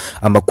cyane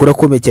amakuru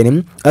akomeye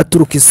cyane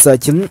aturuka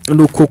Sake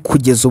nuko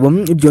kugeza ubu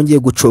byongeye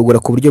gucogora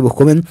ku buryo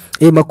bukomeye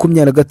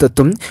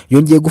M23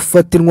 yongeye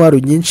gufata intwaro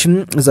nyinshi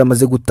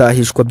zamaze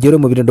gutahishwa byero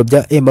mu birendo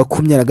bya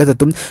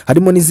M23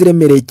 harimo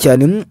n'iziremereye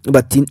cyane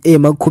bati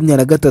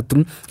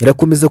M23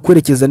 irakomeza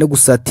kwerekeza no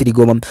gusatira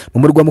Igoma mu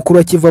murwa mukuru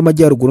wa Kivu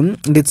y'Amajyaruguru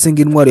ndetse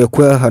ng'intwaro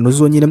yakoye ahantu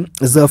zonyine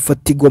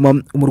zafata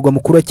Igoma umurwa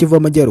mukuru wa Kivu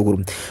y'Amajyaruguru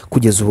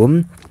kugeza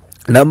ubu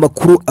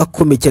namakuru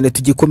akomeye cyane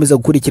tugikomeza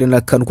gukurikirana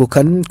akantu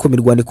ko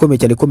mirwano ikomeye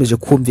cyane ikomeje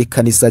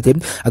kumvikana Isake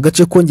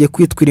agace kongeye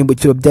kwitwa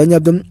irimbukiro bya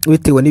nyabyo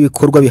bitewe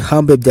n'ibikorwa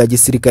bihambaye bya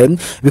gisirikare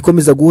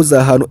bikomeza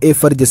guhuza ahantu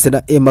FARDC na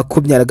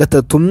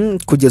M23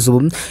 kugeza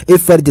ubu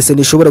FARDC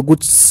nishobora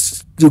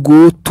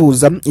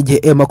gutuza igihe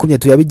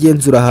M23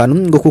 yabigenzura ahantu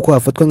ngo kuko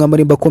hafatwa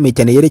nk'amarimba akomeye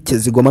cyane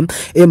yerekeza Igoma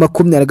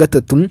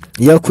M23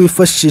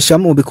 yakwifashisha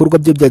mu bikorwa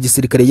byo bya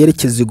gisirikare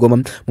yerekeza Igoma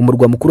mu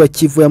murwa mukuru wa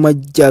Kivu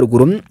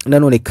y'Amajyaruguru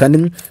nanone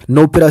kandi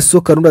no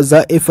operation karunda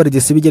za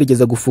FARDC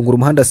bigerageza gufungura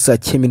umuhanda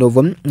Sake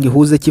Minovo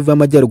ihuze Kivu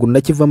y'Amajyaruguru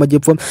na Kivu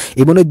y'Amajyepfo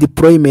ibone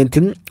deployment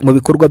mu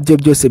bikorwa byo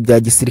byose bya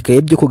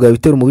gisirikare byo kugaba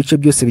ibitero mu bice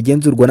byose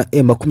bigenzurwa na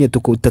M23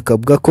 ku butaka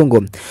bwa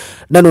Kongo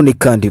nanone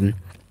kandi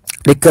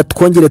reka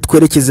twongere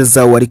twerekeze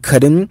za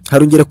warikare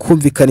harongera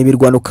kumvikana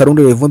imirwano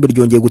karundura ivumbi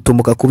ryongeye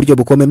gutumuka ku buryo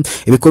bukomeye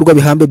ibikorwa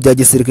bihambe bya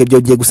gisirikare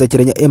byongeye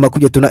gusakiranya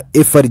M23 na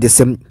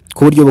FARDC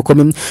ku buryo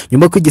bukomeye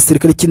nyuma ko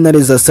igisirikare cy'intare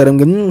za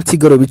Sarambwe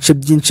kigaro bice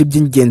byinshi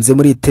by'ingenzi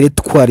muri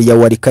teritwari ya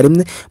warikare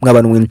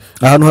mwabanwe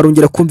ahantu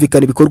harongera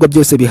kumvikana ibikorwa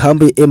byose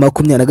bihambe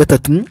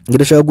M23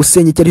 ngirashaka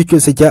gusenya icyari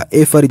cyose cya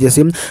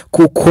FARDC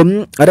kuko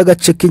ari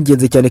agace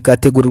k'ingenzi cyane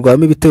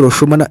kategurirwamo ibitero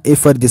shuma na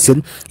FARDC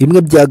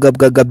imwe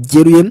byagabwaga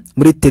byeruye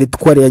muri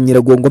teritwari ya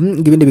Nyiragongo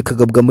ibindi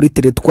bikagabwa muri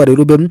teritwari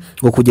Rube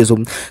ngo kugeza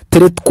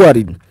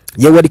teritwari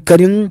ya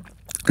warikare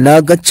na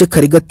agace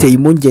kari gateye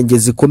impungenge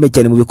zikomeye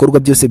cyane mu bikorwa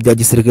byose bya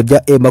gisirikare bya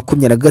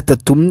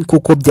M23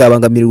 kuko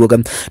byabangamirirwaga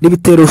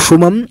n'ibitero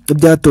shuma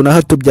byato na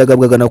hato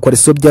byagabwaga na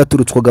kwariso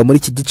byaturutswaga muri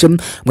iki gice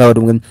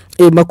mwabarumwe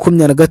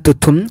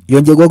M23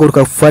 yongeye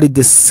guhaguruka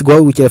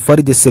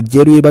FARDC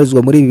byeruye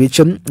bazwa muri ibi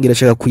bice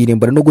ngirashaka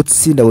kuyirimbana no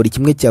gutsinda buri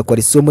kimwe cya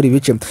kwariso muri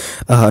bice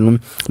ahantu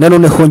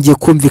nanone hongeye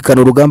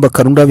kumvikana urugamba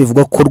karunda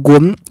bivuga ko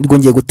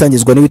rwongeye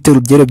gutangizwa n'ibitero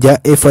byero bya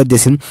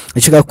FARDC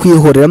ishaka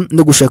kwihorera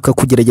no gushaka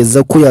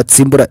kugerageza ko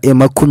yatsimbura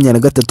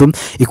M23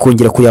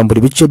 ikongera kuyambura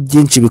ibice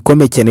byinshi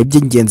bikomeye cyane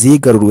by'ingenzi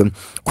yigarurwe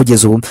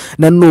kugeza ubu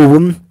na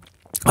n'ubu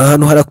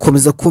ahantu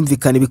harakomeza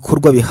kumvikana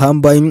ibikorwa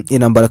bihambaye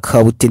intambara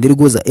kabutindi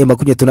riguza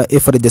M23 na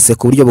FARDC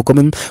ku buryo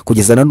bukomeye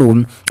kugeza na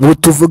n'ubu ubu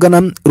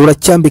tuvugana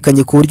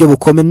ruracyambikanye ku buryo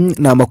bukomeye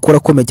na makuru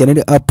akomeye cyane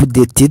ni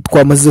update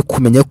twamaze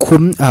kumenya ko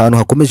ahantu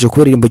hakomeje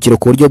kubera irimbukiro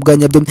ku buryo bwa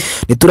nyabyo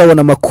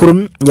niturabona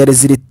amakuru ya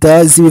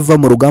resultat zibiva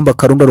mu rugamba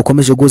karunda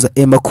rukomeje guza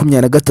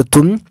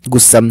M23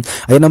 gusa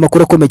aya na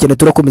makuru akomeye cyane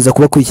turakomeza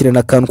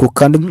kubakurikirana kantu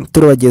kandi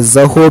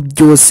turabagezaho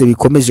byose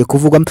bikomeje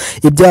kuvugwa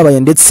ibyabaye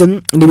ndetse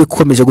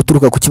n'ibikomeje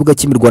guturuka ku kibuga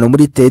cy'imirwano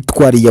muri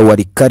teritwari ya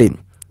Warikare.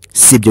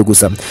 Si ibyo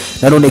gusa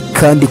nanone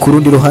kandi ku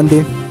rundi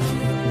ruhande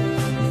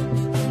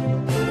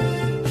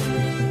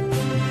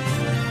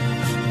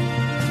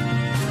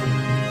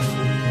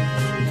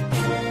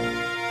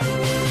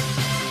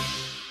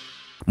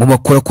mu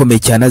makuru akomeye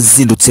cyane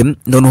azindutse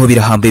noneho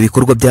birahambaye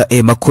ibikorwa bya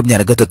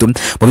M23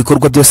 mu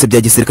bikorwa byose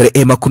bya gisirikare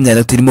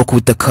M23 irimo ku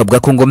butaka bwa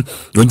Kongo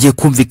yongeye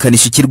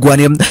kumvikanisha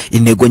ikirwanira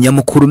intego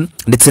nyamukuru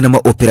ndetse n'ama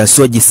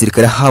operation ya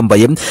gisirikare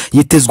ahambaye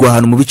yitezwa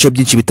ahantu mu bice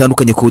byinshi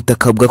bitandukanye ku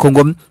butaka bwa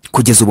Kongo.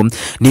 Kugeza ubu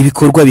ni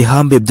ibikorwa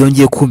bihambaye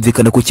byongeye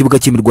kumvikana ku kibuga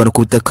cy'imirwano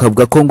ku butaka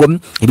bwa Kongo,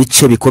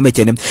 ibice bikomeye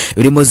cyane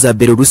birimo za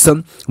Berurusa,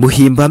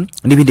 Muhimba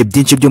n'ibindi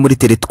byinshi byo muri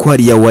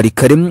teritwari ya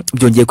Warikare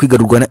byongeye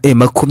kwigarurwa na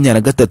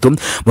M23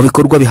 mu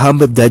bikorwa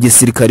bihambaye bya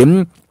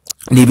gisirikare.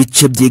 Ni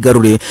ibice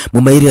byigarure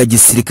mu mayeri ya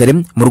gisirikare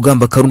mu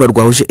rugamba karunda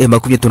rwahuje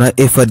M23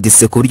 na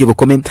FARDC ku buryo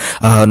bukomeye.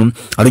 Ahantu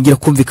arongera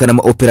kumvikana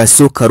ama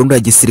operation karunda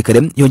ya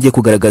gisirikare yongeye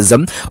kugaragaza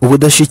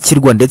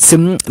ubudashikirwa ndetse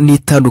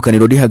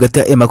n'itandukaniro riri hagati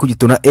ya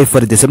M23 na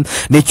FARDC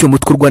n'icyo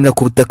umutwe urwanira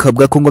ku butaka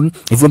bwa Kongo.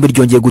 Ivumbi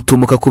ryongeye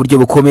gutumuka ku buryo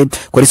bukomeye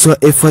kwa riso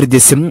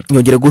FARDC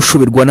yongera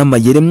gushubirwa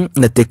n'amayeri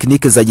na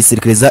tekinike za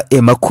gisirikare za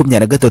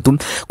M23.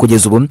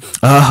 Kugeza ubu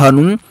aha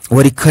hantu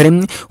Warikare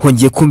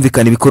hongeye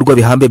kumvikana ibikorwa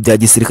bihambe bya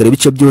gisirikare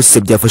bice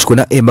byose byafashwe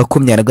na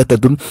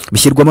M23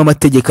 bishyirwamo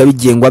amategeko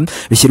abigengwa,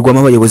 bishyirwamo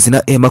abayobozi na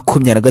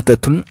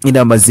M23.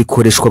 Inama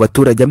zikoreshwa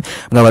abaturage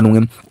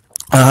mwabanwe.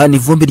 Aha ni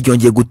vumbi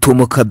ryongeye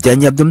gutumuka bya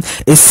nyabyo.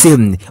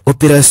 SM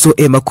operation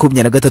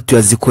M23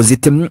 yazikoze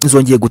ite?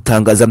 Zongeye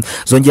gutangaza,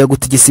 zongeye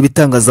gutigisa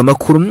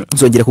ibitangazamakuru,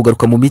 zongera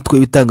kugaruka mu mitwe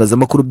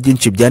y'ibitangazamakuru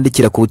byinshi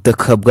byandikira ku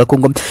butaka bwa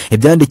Kongo,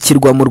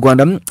 ibyandikirwa mu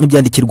Rwanda,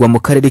 ibyandikirwa mu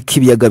karere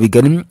k'ibiyaga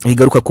bigari,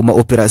 bigaruka ku ma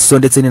operation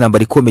ndetse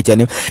n'intambara ikomeye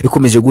cyane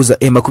ikomeje guza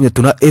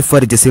M23 na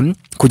FARDC.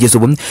 Kugeza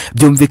ubu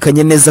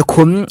byumvikanye neza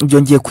ko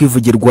byongeye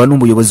kwivugirwa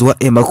n'umuyobozi wa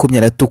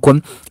M23 ko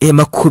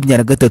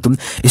M23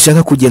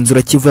 ishaka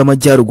kugenzura Kivu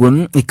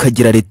y'Amajyaruguru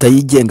ikagira leta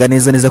yigenga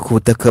neza ku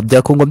butaka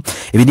bya Kongo.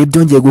 Ibi ni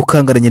byongeye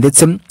gukangaranya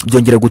ndetse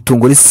byongera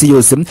gutungura isi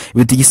yose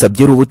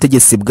bitigisabye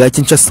ubutegetsi bwa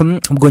Kinshasa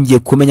bwongeye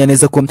kumenya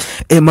neza ko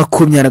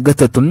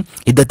M23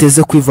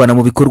 idateze kwivana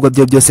mu bikorwa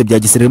byo byose bya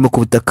gisirikare ku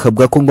butaka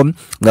bwa Kongo.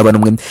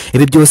 Ngabanumwe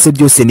ibi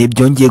byose ni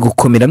byongeye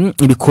gukomera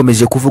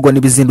ibikomeje kuvugwa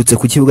n'ibizindutse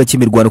ku kibuga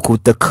cy'imirwano ku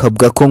butaka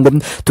bwa Kongo.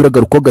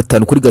 Turagaruka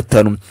gatanu kuri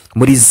gatanu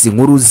muri izi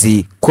nkuru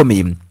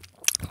zikomeye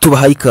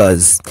tubahaye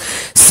ikaze.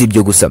 Si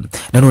ibyo gusa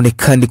nanone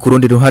kandi ku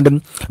rundi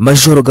ruhande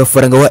Majoro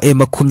Gafaranga wa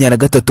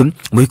M23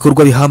 mu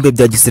bikorwa bihambaye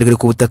bya gisirikare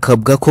ku butaka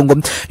bwa Kongo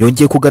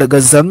yongeye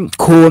kugaragaza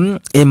ko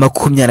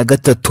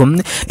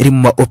M23 iri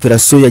mu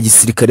operation ya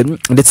gisirikare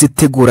ndetse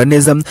itegura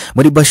neza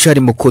muri Bashari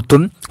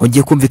Mukoto.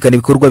 Yongeye kumvikana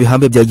ibikorwa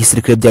bihambaye bya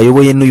gisirikare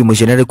byayoboye n'uyu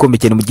mujenerali ukomeye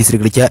cyane mu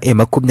gisirikare cya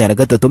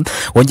M23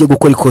 wongeye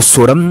gukora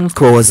ikosora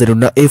ku bawazari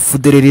na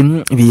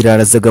FDLR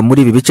birarazaga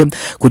muri ibi bice.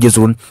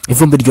 Kugeza ubu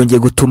ivumbi ryongeye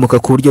gutumuka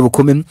ku buryo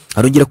bukomeye,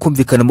 arongera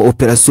kumvikana mu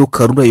operation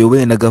karunda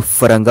yoboye na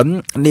Gafaranga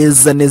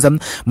neza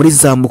muri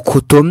za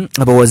Mukoto.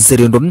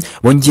 Abawazerendo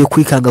bongeye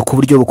kwikanga ku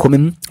buryo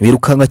bukomeye,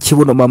 birukanga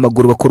kibuno mu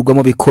maguru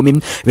bakorwamo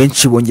bikomeye,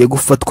 benshi bongeye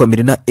gufatwa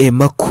mbere na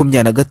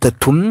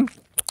M23.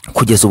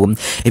 Kugeza ubu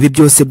ibi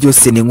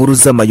byose ni inkuru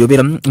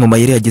z'amayobera mu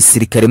mayeri ya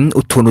gisirikare,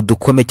 utuntu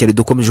dukomeye cyane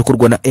dukomeje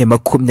kurwa na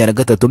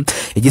M23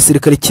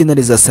 igisirikare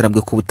kinariza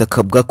sarambwe ku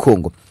butaka bwa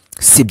Kongo.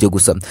 Si ibyo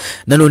gusa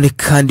nanone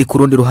kandi ku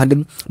rundi ruhande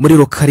muri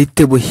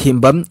lokalite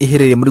Buhimba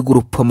iherereye muri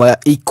groupement ya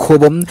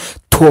Igoma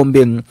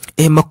Tombe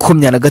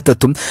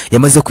M23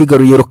 yamaze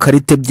kwigarurira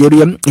lokalite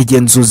byeruye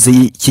igenzuzi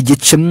iki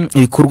gice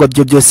ibikorwa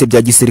byose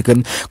bya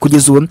gisirikare.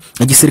 Kugeza ubu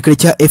igisirikare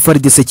cya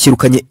FARDC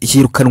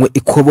kirukanwe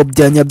ikobo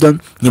bya nyabyo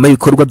nyuma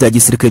y'ibikorwa bya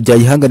gisirikare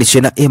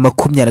byayihanganishije na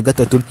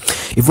M23.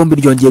 Ivumbi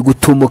ryongeye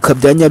gutumuka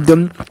bya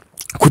nyabyo.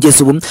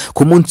 Kugeza ubu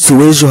ku munsi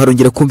w'ejo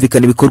harongera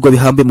kumvikana ibikorwa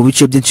bihambe mu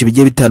bice byinshi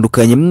bigiye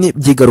bitandukanye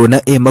byigaruwe na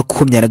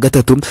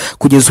M23.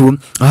 Kugeza ubu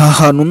aha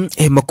hantu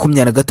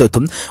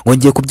M23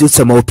 wongeye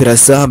kubyutsa ama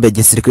operation ahambaye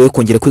igisirikare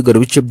kongera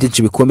kwigarura ibice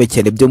byinshi bikomeye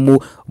cyane byo mu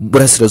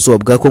burasirazuba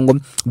bwa Kongo,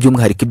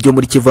 by'umwihariko ibyo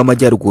muri Kivu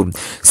y'Amajyaruguru.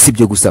 Si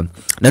ibyo gusa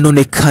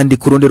nanone kandi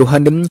ku rundi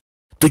ruhande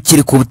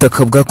tukiri ku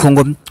butaka bwa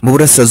Kongo mu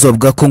burasirazuba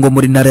bwa Kongo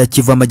muri ntara ya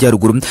Kivu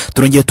y'Amajyaruguru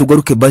turongeye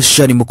tugaruke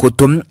Bashari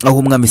Mukoto aho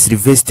umwami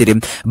Sylvestre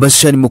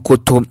Bashari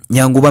Mukoto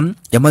Nyanguba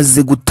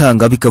yamaze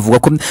gutanga, bikavuga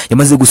ko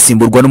yamaze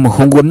gusimburwa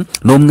n'umuhungu we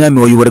n'umwami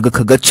wayoboraga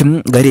aka gace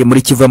gaherereye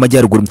muri Kivu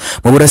y'Amajyaruguru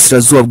mu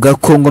burasirazuba bwa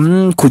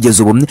Kongo.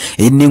 Kugeza ubu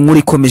iyi ni inkuru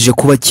ikomeje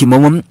kuba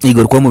kimomo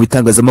igarukwaho mu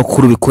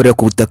bitangazamakuru bikorera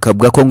ku butaka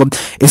bwa Kongo.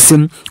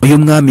 Ese uyu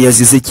mwami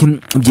yazize iki?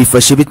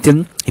 Byifashe bite?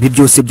 Ibi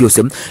byose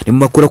ni mu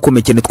makuru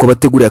akomeye cyane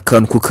twabateguriye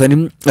akantu ku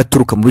kane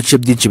aturuka mu bice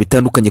byinshi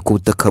bitandukanye ku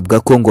butaka bwa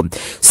Kongo.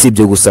 Si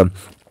ibyo gusa,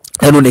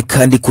 nanone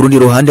kandi ku rundi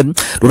ruhande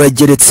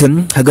rurageretse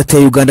hagati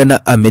ya Uganda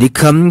na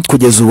Amerika.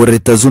 Kugeza ubu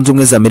Leta Zunze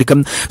Ubumwe za Amerika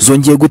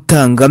zongeye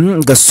gutanga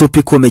gasopi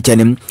ikomeye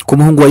cyane ku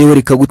muhungu wa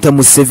Yoweri Kaguta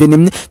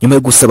Museveni nyuma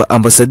yo gusaba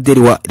ambasaderi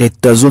wa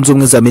Leta Zunze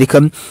Ubumwe za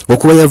Amerika wo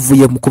kuba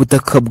yavuye ku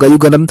butaka bwa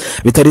Uganda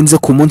bitarenze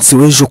ku munsi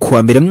w'ejo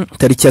kuwa mbere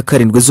tariki ya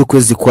 7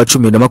 z'ukwezi kwa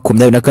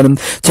 2024,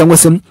 cyangwa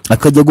se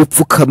akajya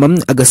gupfukama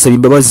agasaba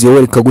imbabazi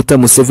Yoweri Kaguta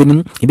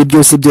Museveni. Ibi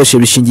byose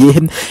bishingiye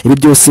he? Ibi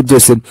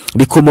byose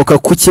bikomoka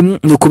ku ki?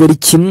 Ni kubera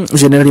iki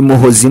General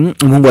Muhozi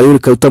umuhungu wa Yoweri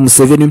Kaguta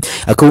Museveni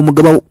akaba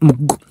umugaba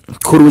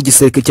mukuru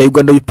w'igisirikare cya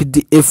Uganda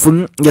UPDF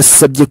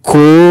yasabye ko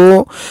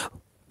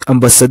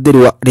ambasaderi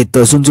wa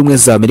Leta Zunze Ubumwe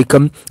za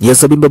Amerika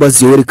yasaba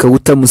imbabazi Yoweri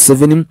Kaguta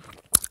Museveni.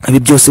 Ibi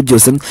byose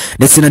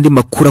ndetse n'andi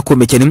makuru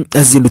akomeye cyane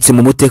azindutse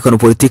mu mutekano,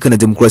 politiki na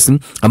demokarasi,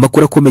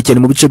 amakuru akomeye cyane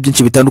mu bice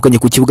byinshi bitandukanye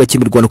ku kibuga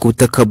cy'imirwano ku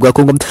butaka bwa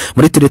Kongo,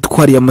 muri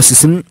teritwari ya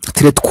Masisi,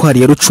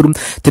 teritwari ya Rucuru,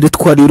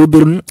 teritwari ya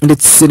Rubero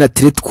ndetse na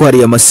teritwari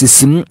ya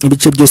Masisi.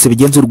 Ibice byose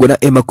bigenzurwa na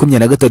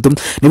M23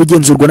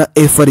 n'ibigenzurwa na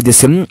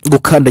FARDC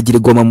gukandagira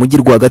Igoma mu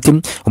Rwagati,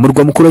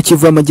 umurwa mukuru wa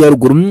Kivu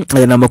y'Amajyaruguru.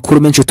 Aya ni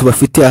amakuru menshi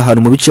tubafite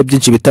ahantu mu bice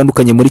byinshi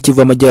bitandukanye muri Kivu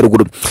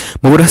y'Amajyaruguru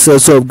mu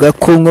burasirazuba bwa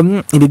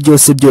Kongo. Ibi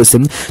byose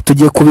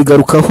tugiye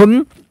kubigaruka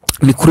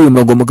ni kuri uyu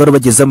murongo mugari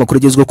bagezaho amakuru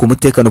agezweho ku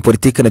mutekano,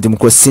 politiki na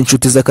demokarasi.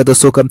 Inshuti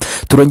z'akadasohoka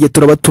turongeye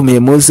turabatumiye,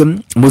 muze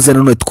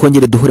nanone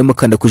twongere duhuremo,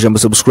 kanda ku ijambo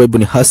subscribe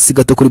ni hasi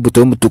gato kuri buto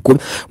y'umutuku,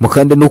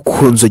 mukande no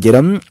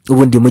kunzogera,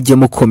 ubundi mujye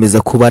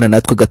mukomeza kubana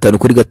natwe 5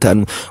 kuri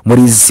 5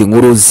 muri izi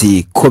nkuru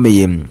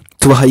zikomeye.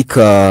 Tubahaye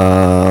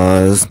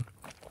ikaze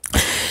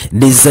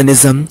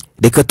neza.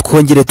 Reka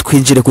twongere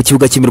twinjire ku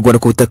kibuga cy'imirwano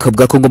ku butaka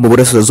bwa Kongo mu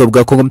burasirazuba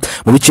bwa Kongo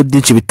mu bice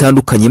byinshi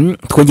bitandukanye.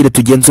 Twongere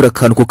tugenzura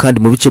akantu ko kandi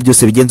mu bice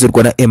byose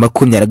bigenzurwa na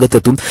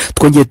M23.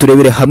 Twongere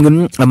turebere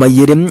hamwe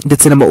amayere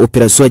ndetse n'ama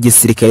operation ya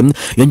gisirikare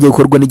yongeye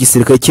gukorwa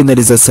n'igisirikare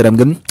cy'Intare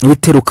Sarambwe.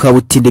 Ibitero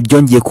kabutinde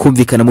byongeye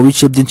kumvikana mu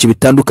bice byinshi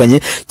bitandukanye,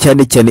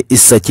 cyane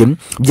Isake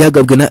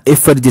byagabwe na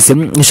FARDC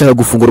ishaka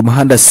gufungura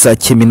umuhanda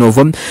Sake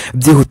Minovo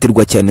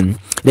byihutirwa cyane.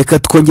 Reka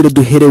twongere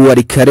duhere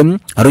warikare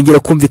arongera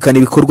kumvikana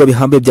ibikorwa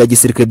bihambe bya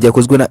gisirikare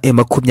byakozwe na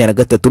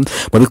M23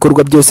 mu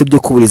bikorwa byose byo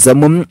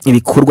kuburizamo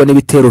ibikorwa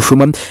n'ibitero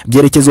shuma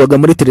byerekezwaga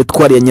muri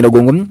teritwari ya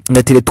Nyiragongo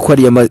na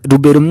teritwari ya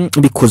Rubero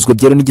bikozwe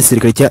byero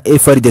n'igisirikare cya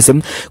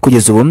FARDC.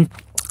 Kugeza ubu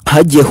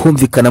hagiye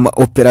humvikana ama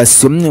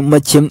operation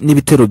make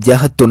n'ibitero bya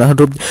hato na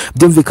hato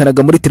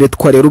byumvikanaga muri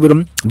teritwari ya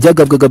Rubero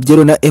byagabwaga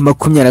byero na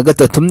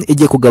M23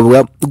 igiye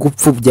kugabwa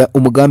gupfubya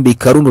umugambi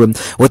Karunuro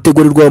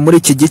wategurirwa muri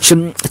iki gice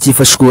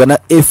cyifashishwa na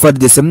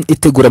FARDC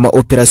itegura ama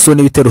operation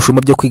n'ibitero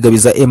shuma byo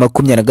kwigabiza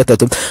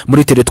M23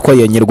 muri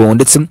teritwari ya Nyiragongo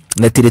ndetse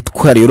na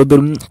teritwari ya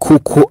Rubero,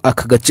 kuko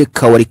aka gace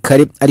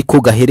kawarikare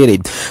ariko gaherereye.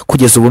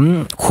 Kugeza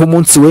ubu ku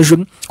munsi w'ejo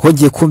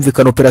hongeye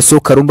kumvikana operation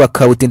Karumba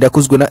Kabutinda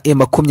yakozwe na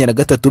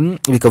M23,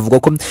 bikavuga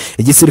ko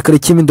igisirikare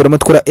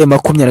cy'iminduramatwara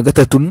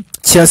M23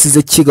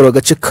 cyasize kigarura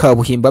agace ka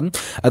Buhimba,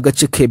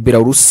 agace ka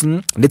Belarus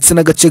ndetse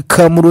n'agace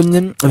ka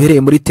Murunye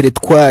bihereye muri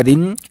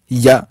teritwari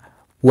ya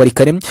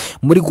Warikare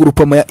muri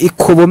groupement ya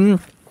Ikobo.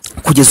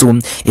 Kugeza ubu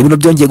ibintu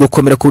byongeye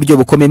gukomera ku buryo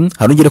bukomeye,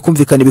 harongera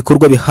kumvikana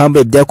ibikorwa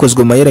bihambaye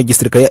byakozwe mu mayera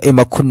gisirikare ya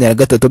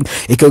M23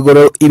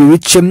 ikagora ibi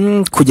bice.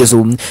 Kugeza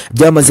ubu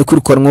byamaze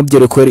kwirukanwa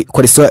byerekwa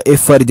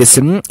FARDC,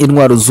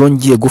 intwaro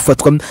zongeye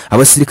gufatwa,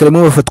 abasirikare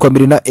mu bafatwa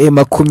mbere na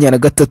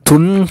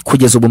M23.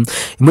 Kugeza ubu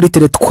muri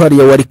teritwari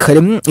ya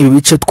Warikare ibi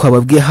bice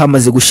twababwiye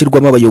hamaze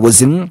gushirwamo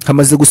abayobozi,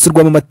 hamaze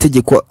gusirwamo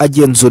amategeko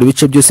agenzura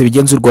ibice byose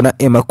bigenzurwa na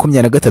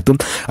M23.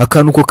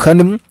 Akantu ko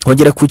kandi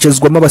hongera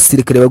kwicazwamo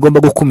abasirikare bagomba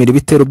gukumira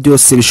ibitero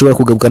byose bishobora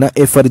kugabwa na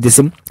FARDC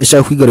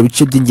ishaka kwigarura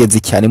ibice by'ingenzi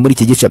cyane muri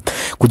iki gice.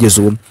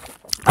 Kugeza ubu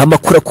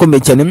amakuru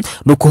akomeye cyane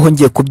nuko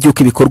hongeye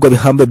kubyuka ibikorwa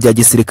bihambaye bya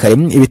gisirikare,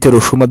 ibitero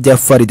shuma bya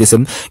FARDC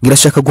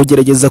ngirashaka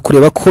kugerageza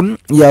kureba ko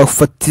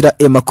yafatira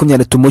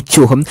M23 mu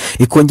cyuho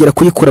ikongera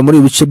kuyikura muri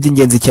ibice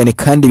by'ingenzi cyane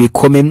kandi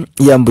bikomeye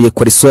yambuye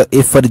koalition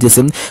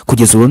FARDC.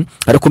 Kugeza ubu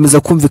arakomeza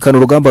kumvikana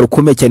urugamba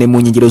rukomeye cyane mu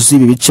nkengero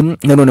z'ibi bice.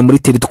 Nanone muri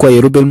teritwari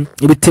ya Rubero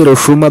ibitero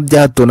shuma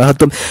bya hato na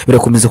hato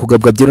birakomeza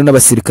kugabwa byero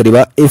n'abasirikare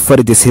ba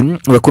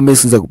FARDC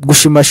bakomeza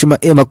gushimashima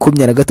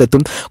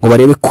M23 ngo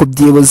barebe ko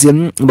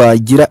byibuze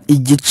bagira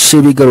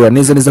igice bigarura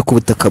neza ku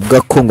butaka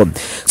bwa Kongo.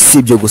 Si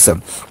ibyo gusa,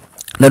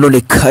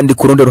 nanone kandi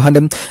ku rundi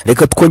ruhande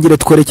reka twongere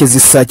twerekeze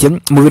Isake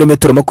mu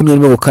birometero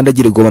 20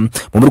 kandagira Igoma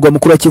mu murwa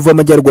mukuru wa Kivu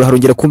y'Amajyaruguru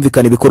harongera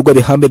kumvikana ibikorwa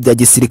bihambe bya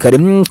gisirikare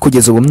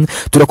kugeza ubu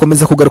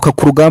turakomeza kugaruka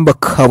ku rugamba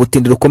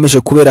kabutindi rukomeje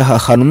kubera aha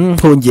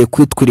hantu hongeye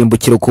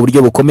kwitwirimbukiro ku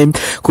buryo bukomeye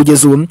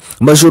kugeza ubu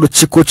Major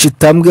Chiko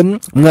Chitambwe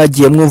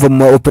mwagiye mwumva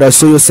mu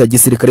operation yose ya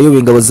gisirikare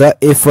y'ingabo za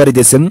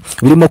FARDC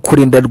birimo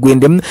kurinda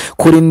Rwende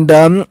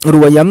kurinda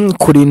Ruwaya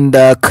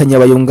kurinda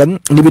Kanyabayonga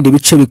n'ibindi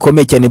bice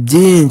bikomeye cyane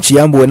byinshi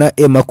yambuwe na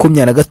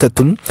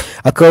M23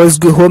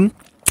 akabazwiho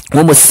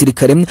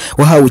nk'umusirikare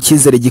wahawe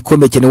icyizere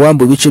gikomeye cyane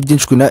wambuye ibice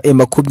byinshi na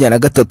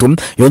M23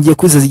 yongeye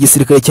kwizeza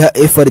igisirikare cya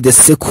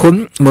FARDC ko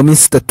mu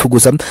minsi 3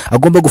 gusa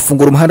agomba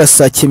gufungura umuhanda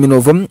Sake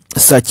Minovo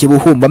Sake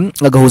Buhumba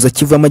agahuza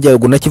Kivu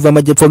y'Amajyaruguru na Kivu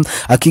y'Amajyepfo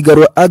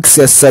akigarura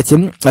axe ya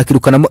Sake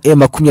akirukanamo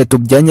M23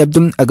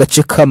 byanyabyo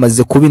agace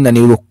kamaze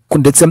kubinanira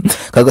ndetse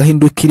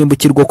kagahindukira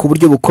imbukirwa ku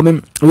buryo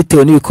bukomeye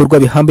bitewe n'ibikorwa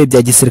bihambe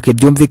bya gisirikare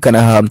byumvikana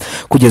aha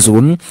kugeza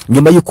ubu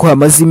nyuma y'uko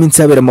hamaze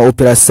iminsi habera ama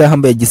operation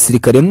hambe ya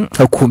gisirikare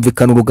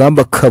hakumvikana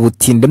urugamba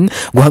kabutinde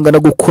guhangana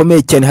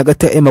gukomeye cyane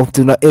hagati ya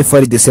M23 na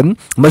FARDC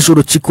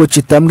Major Chiko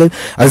Chitambwe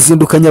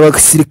azindukanya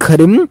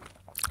abasirikare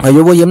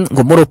ayoboye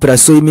ngo muri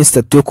operation y'iminsi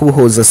 3 yo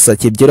kubohoza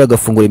Sake byera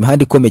agafungura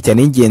imihanda ikomeye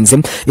cyane y'ingenzi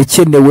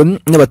ikenewe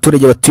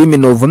n'abaturage batuye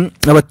Minovo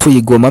n'abatuye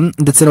Igoma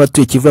ndetse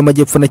n'abatuye Kivu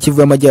y'Amajyepfo na Kivu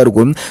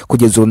y'Amajyaruguru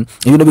kugeza ubu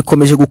ibintu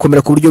bikomeje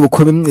gukomera ku buryo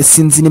bukomeye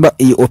sinzi niba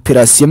iyi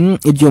operation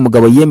ibyo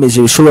umugabo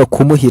yemeje bishobora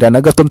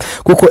kumuhirana gato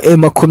kuko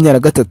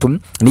M23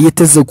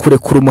 niyiteze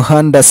kurekura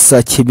umuhanda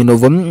Sake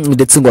Minovo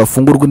ndetse ngo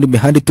afungurwe indi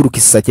mihanda ituruka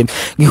Isake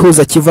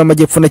ngihuza Kivu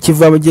y'Amajyepfo na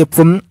Kivu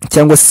y'Amajyepfo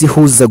cyangwa si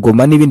huza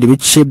Goma n'ibindi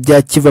bice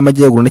bya Kivu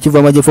y'Amajyaruguru na Kivu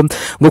y'Amajyepfo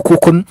ngo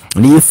kuko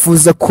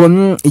nifuza ko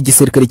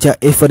igisirikare cya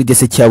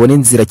FARDC cyabona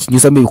inzira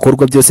kinyuzamo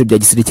ibikorwa byose bya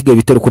gisirikare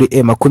bitero kuri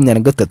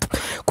M23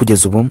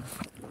 kugeza ubu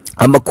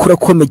amakuru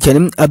akomeye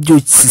cyane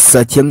abyutse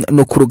Sake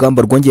no ku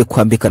rugamba rwongeye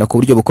kwambikana ku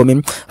buryo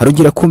bukomeye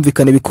harongera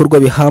kumvikana ibikorwa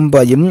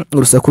bihambaye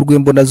urusaku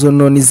rw'imbona zo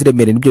none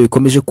iziremere nibyo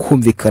bikomeje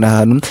kumvikana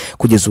ahantu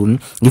kugeza ubu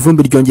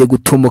ivumbi ryongeye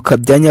gutumuka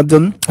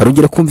byanyabyo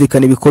harongera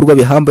kumvikana ibikorwa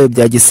bihambaye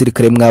bya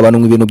gisirikare mwabantu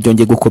ibintu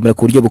byongeye gukomera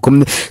ku buryo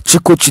bukomeye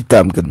Chiko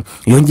Chitambwe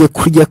yongeye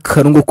kurya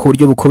karungu ku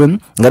buryo bukomeye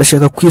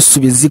ngarashaka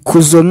kwisubiza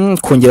ikuzo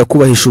kongera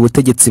kubahisha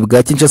ubutegetsi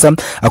bwa Kinshasa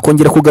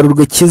akongera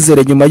kugarurwa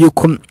icyizere nyuma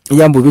y'uko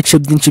yambu bice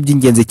byinshi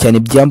by'ingenzi cyane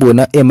byambuwe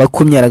na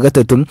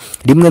M23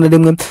 rimwe na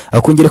rimwe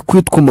akongera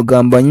kwitwa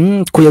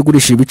umugambanyi ko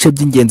yagurisha ibice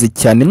by'ingenzi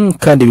cyane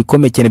kandi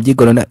bikomeye cyane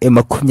byigana na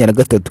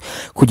M23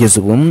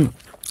 kugeza ubu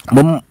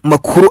mu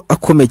makuru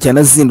akomeye cyane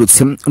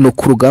azindutse no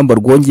ku rugamba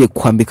rwongeye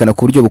kwambikana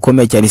ku buryo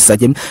bukomeye cyane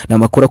Isake na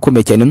makuru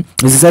akomeye cyane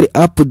zizari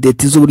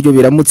update z'uburyo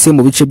biramutse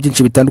mu bice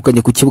byinshi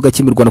bitandukanye ku kibuga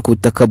cy'imirwano ku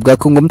butaka bwa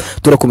Kongo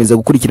turakomeza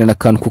gukurikirana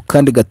akantu ku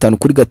kandi gatanu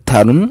kuri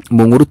gatanu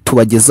mu nkuru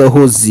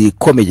tubagezaho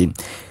zikomeye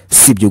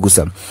sibyo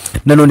gusa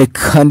nanone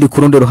kandi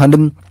ku rundi ruhande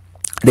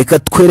reka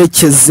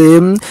twerekeze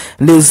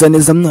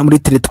neza muri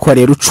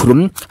teritwari ya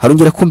Rucuru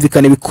harongera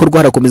kumvikana ibikorwa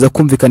harakomeza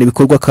kumvikana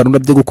ibikorwa karunda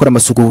byo gukora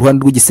amasuku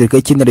uruhande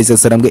rw'igisirikare cy'intare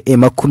sarambwe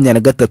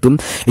M23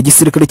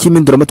 igisirikare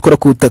cy'imindura amatwara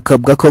ku butaka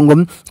bwa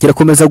Kongo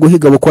kirakomeza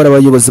guhiga bukora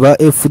abayobozi ba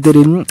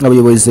FDL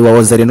abayobozi ba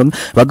Wazareno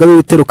bagabe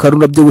ibitero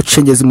karunda byo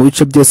gucengeza mu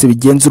bice byose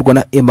bigenzurwa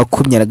na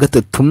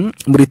M23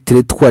 muri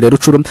teritwari ya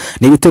Rucuru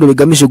ni ibitero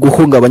bigamije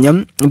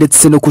guhungabanya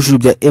ndetse no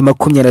kujubya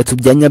M23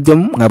 byanyabyo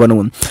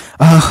mwabano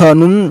aha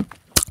hantu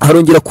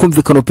harongera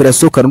kumvikana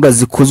operation karunda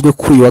zikozwe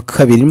kuri wa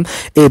kabiri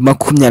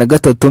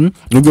M23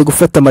 yongeye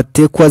gufata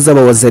amatekwa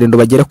z'abawazarendo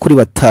bagera kuri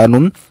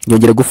 5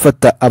 yongera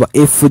gufata aba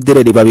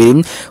FDL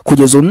babiri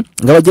kugeza ubu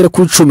ngabagera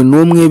kuri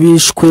 11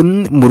 bishwe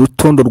mu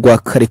rutondo rwa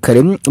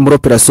karekare muri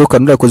operation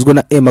karunda yakozwe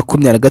na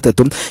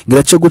M23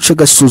 ngirace guca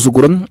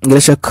gasuzuguro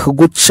ngirashaka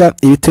guca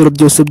ibitero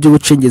byose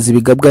by'ubucengezi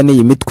bigabwa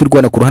n'iyi mitwe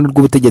irwana ku ruhande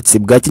rw'ubutegetsi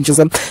bwa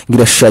Kinshasa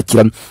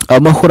ngirashakira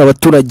amahoro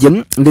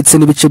abaturage ndetse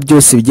n'ibice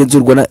byose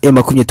bigenzurwa na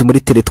M23 muri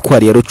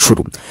teritwari ya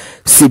Rucuru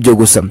sibyo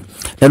gusa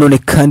nanone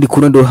kandi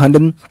ku rundi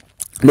ruhande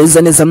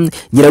neza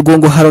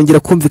Nyiragongo harongera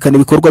kumvikana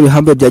ibikorwa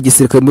bihambaye bya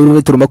gisirikare mu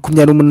birometero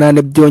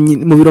 28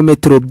 byonyine mu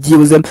birometero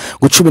byibuze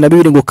ngo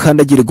 12 ngo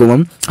kandagira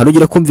Igoma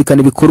harongera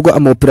kumvikana ibikorwa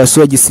ama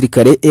operation ya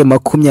gisirikare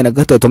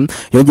M23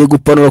 yongeye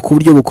gupanura ku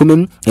buryo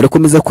bukomeye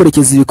irakomeza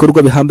kwerekeza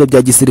ibikorwa bihambaye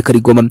bya gisirikare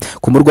Igoma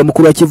ku murwa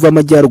mukuru wa Kivu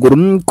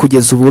y'Amajyaruguru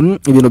kugeza ubu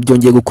ibintu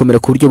byongeye gukomera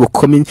ku buryo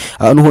bukomeye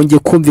ahantu hongeye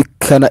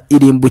kumvikana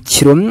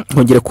irimbukiro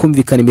hongera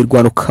kumvikana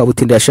imirwano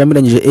kabutinde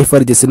yashamiranyije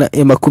FARDC na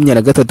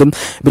M23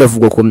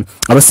 biravugwa ko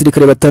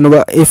abasirikare batanu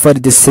ba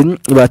FARDC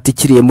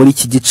batikiriye muri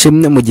iki gice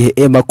mu gihe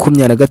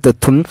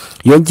M23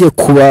 yongeye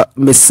kuba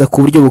mesa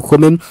ku buryo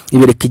bukomeye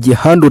ibereka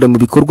igihandura mu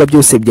bikorwa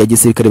byose bya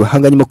gisirikare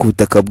bahanganyemo ku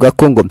butaka bwa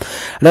Kongo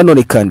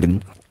nanone kandi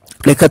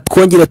reka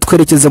twongera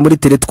twerekeza muri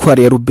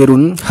teritwari ya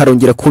Ruberu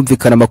harongera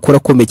kumvikana amakuru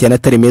akomeye cyane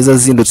atari meza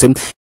azindutse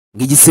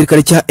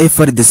igisirikare cya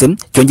FRDC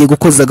cyongeye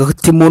gukoza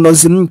agati mu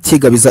nozi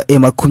kigabiza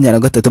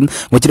M23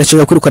 ngo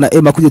kirashaka kwirukana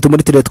M23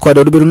 muri teritwari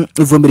y'Urubiru.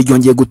 Ivumbi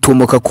ryongeye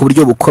gutumuka ku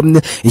buryo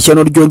bukomeye,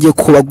 ishyano ryongeye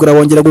kubagura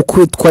wongera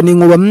gukubitwa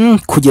n'inkuba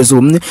kugeza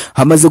ubu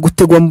hamaze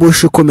gutegwa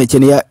mbushe ikomeye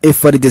cyane ya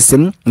FRDC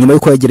nyuma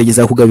y'uko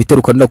yagerageza kugaba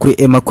ibitero kuri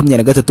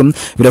M23.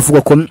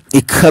 Biravugwa ko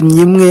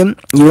ikamyo imwe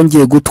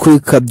yongeye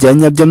gutwika bya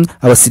nyabyo,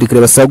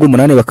 abasirikare basaga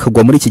 8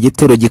 bakagwa muri iki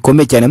gitero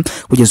gikomeye cyane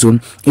kugeza ubu.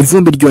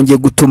 Ivumbi ryongeye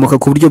gutumuka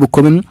ku buryo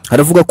bukomeye,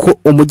 haravuga ko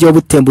umujyi wa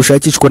Butembo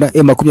ushakishwa na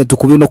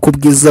M23 no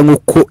kubwiza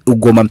nk'uko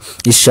Igoma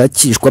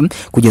ishakishwa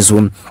kugeza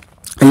ubu.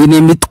 Iyi ni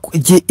imitwe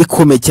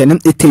ikomeye cyane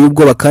iteye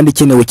ubwoba kandi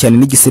ikenewe cyane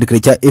n'igisirikare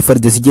cya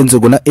FRDC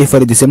igenzurwa na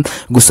FRDC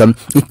gusa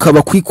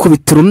ikaba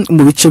kwikubitiro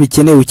mu bice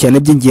bikenewe cyane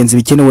by'ingenzi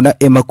bikenewe na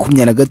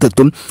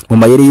M23 mu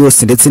mayeri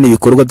yose ndetse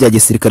n'ibikorwa bya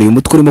gisirikare. Uyu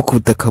mutwe urimo ku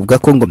butaka bwa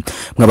Kongo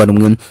mw'abantu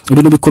mwe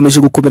ibintu bikomeje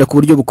gukomera ku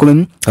buryo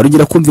bukomeye,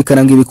 harongera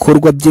kumvikana ngo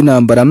ibikorwa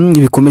by'intambara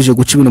bikomeje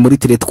guca ibintu muri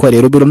teritwari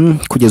y'Urubiru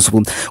kugeza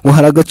ubu. Ngo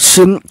hari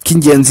agace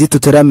k'ingenzi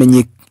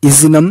tutaramenye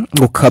izina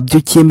ngo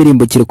kabyukiye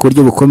imirimbukire ku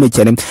buryo bukomeye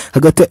cyane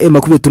hagati ya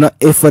M23 na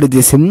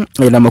FRDC.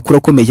 Aya ni amakuru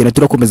akomeye cyane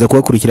turakomeza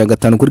kubakurikira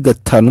 5 kuri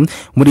 5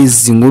 muri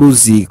izi nkuru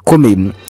zikomeye.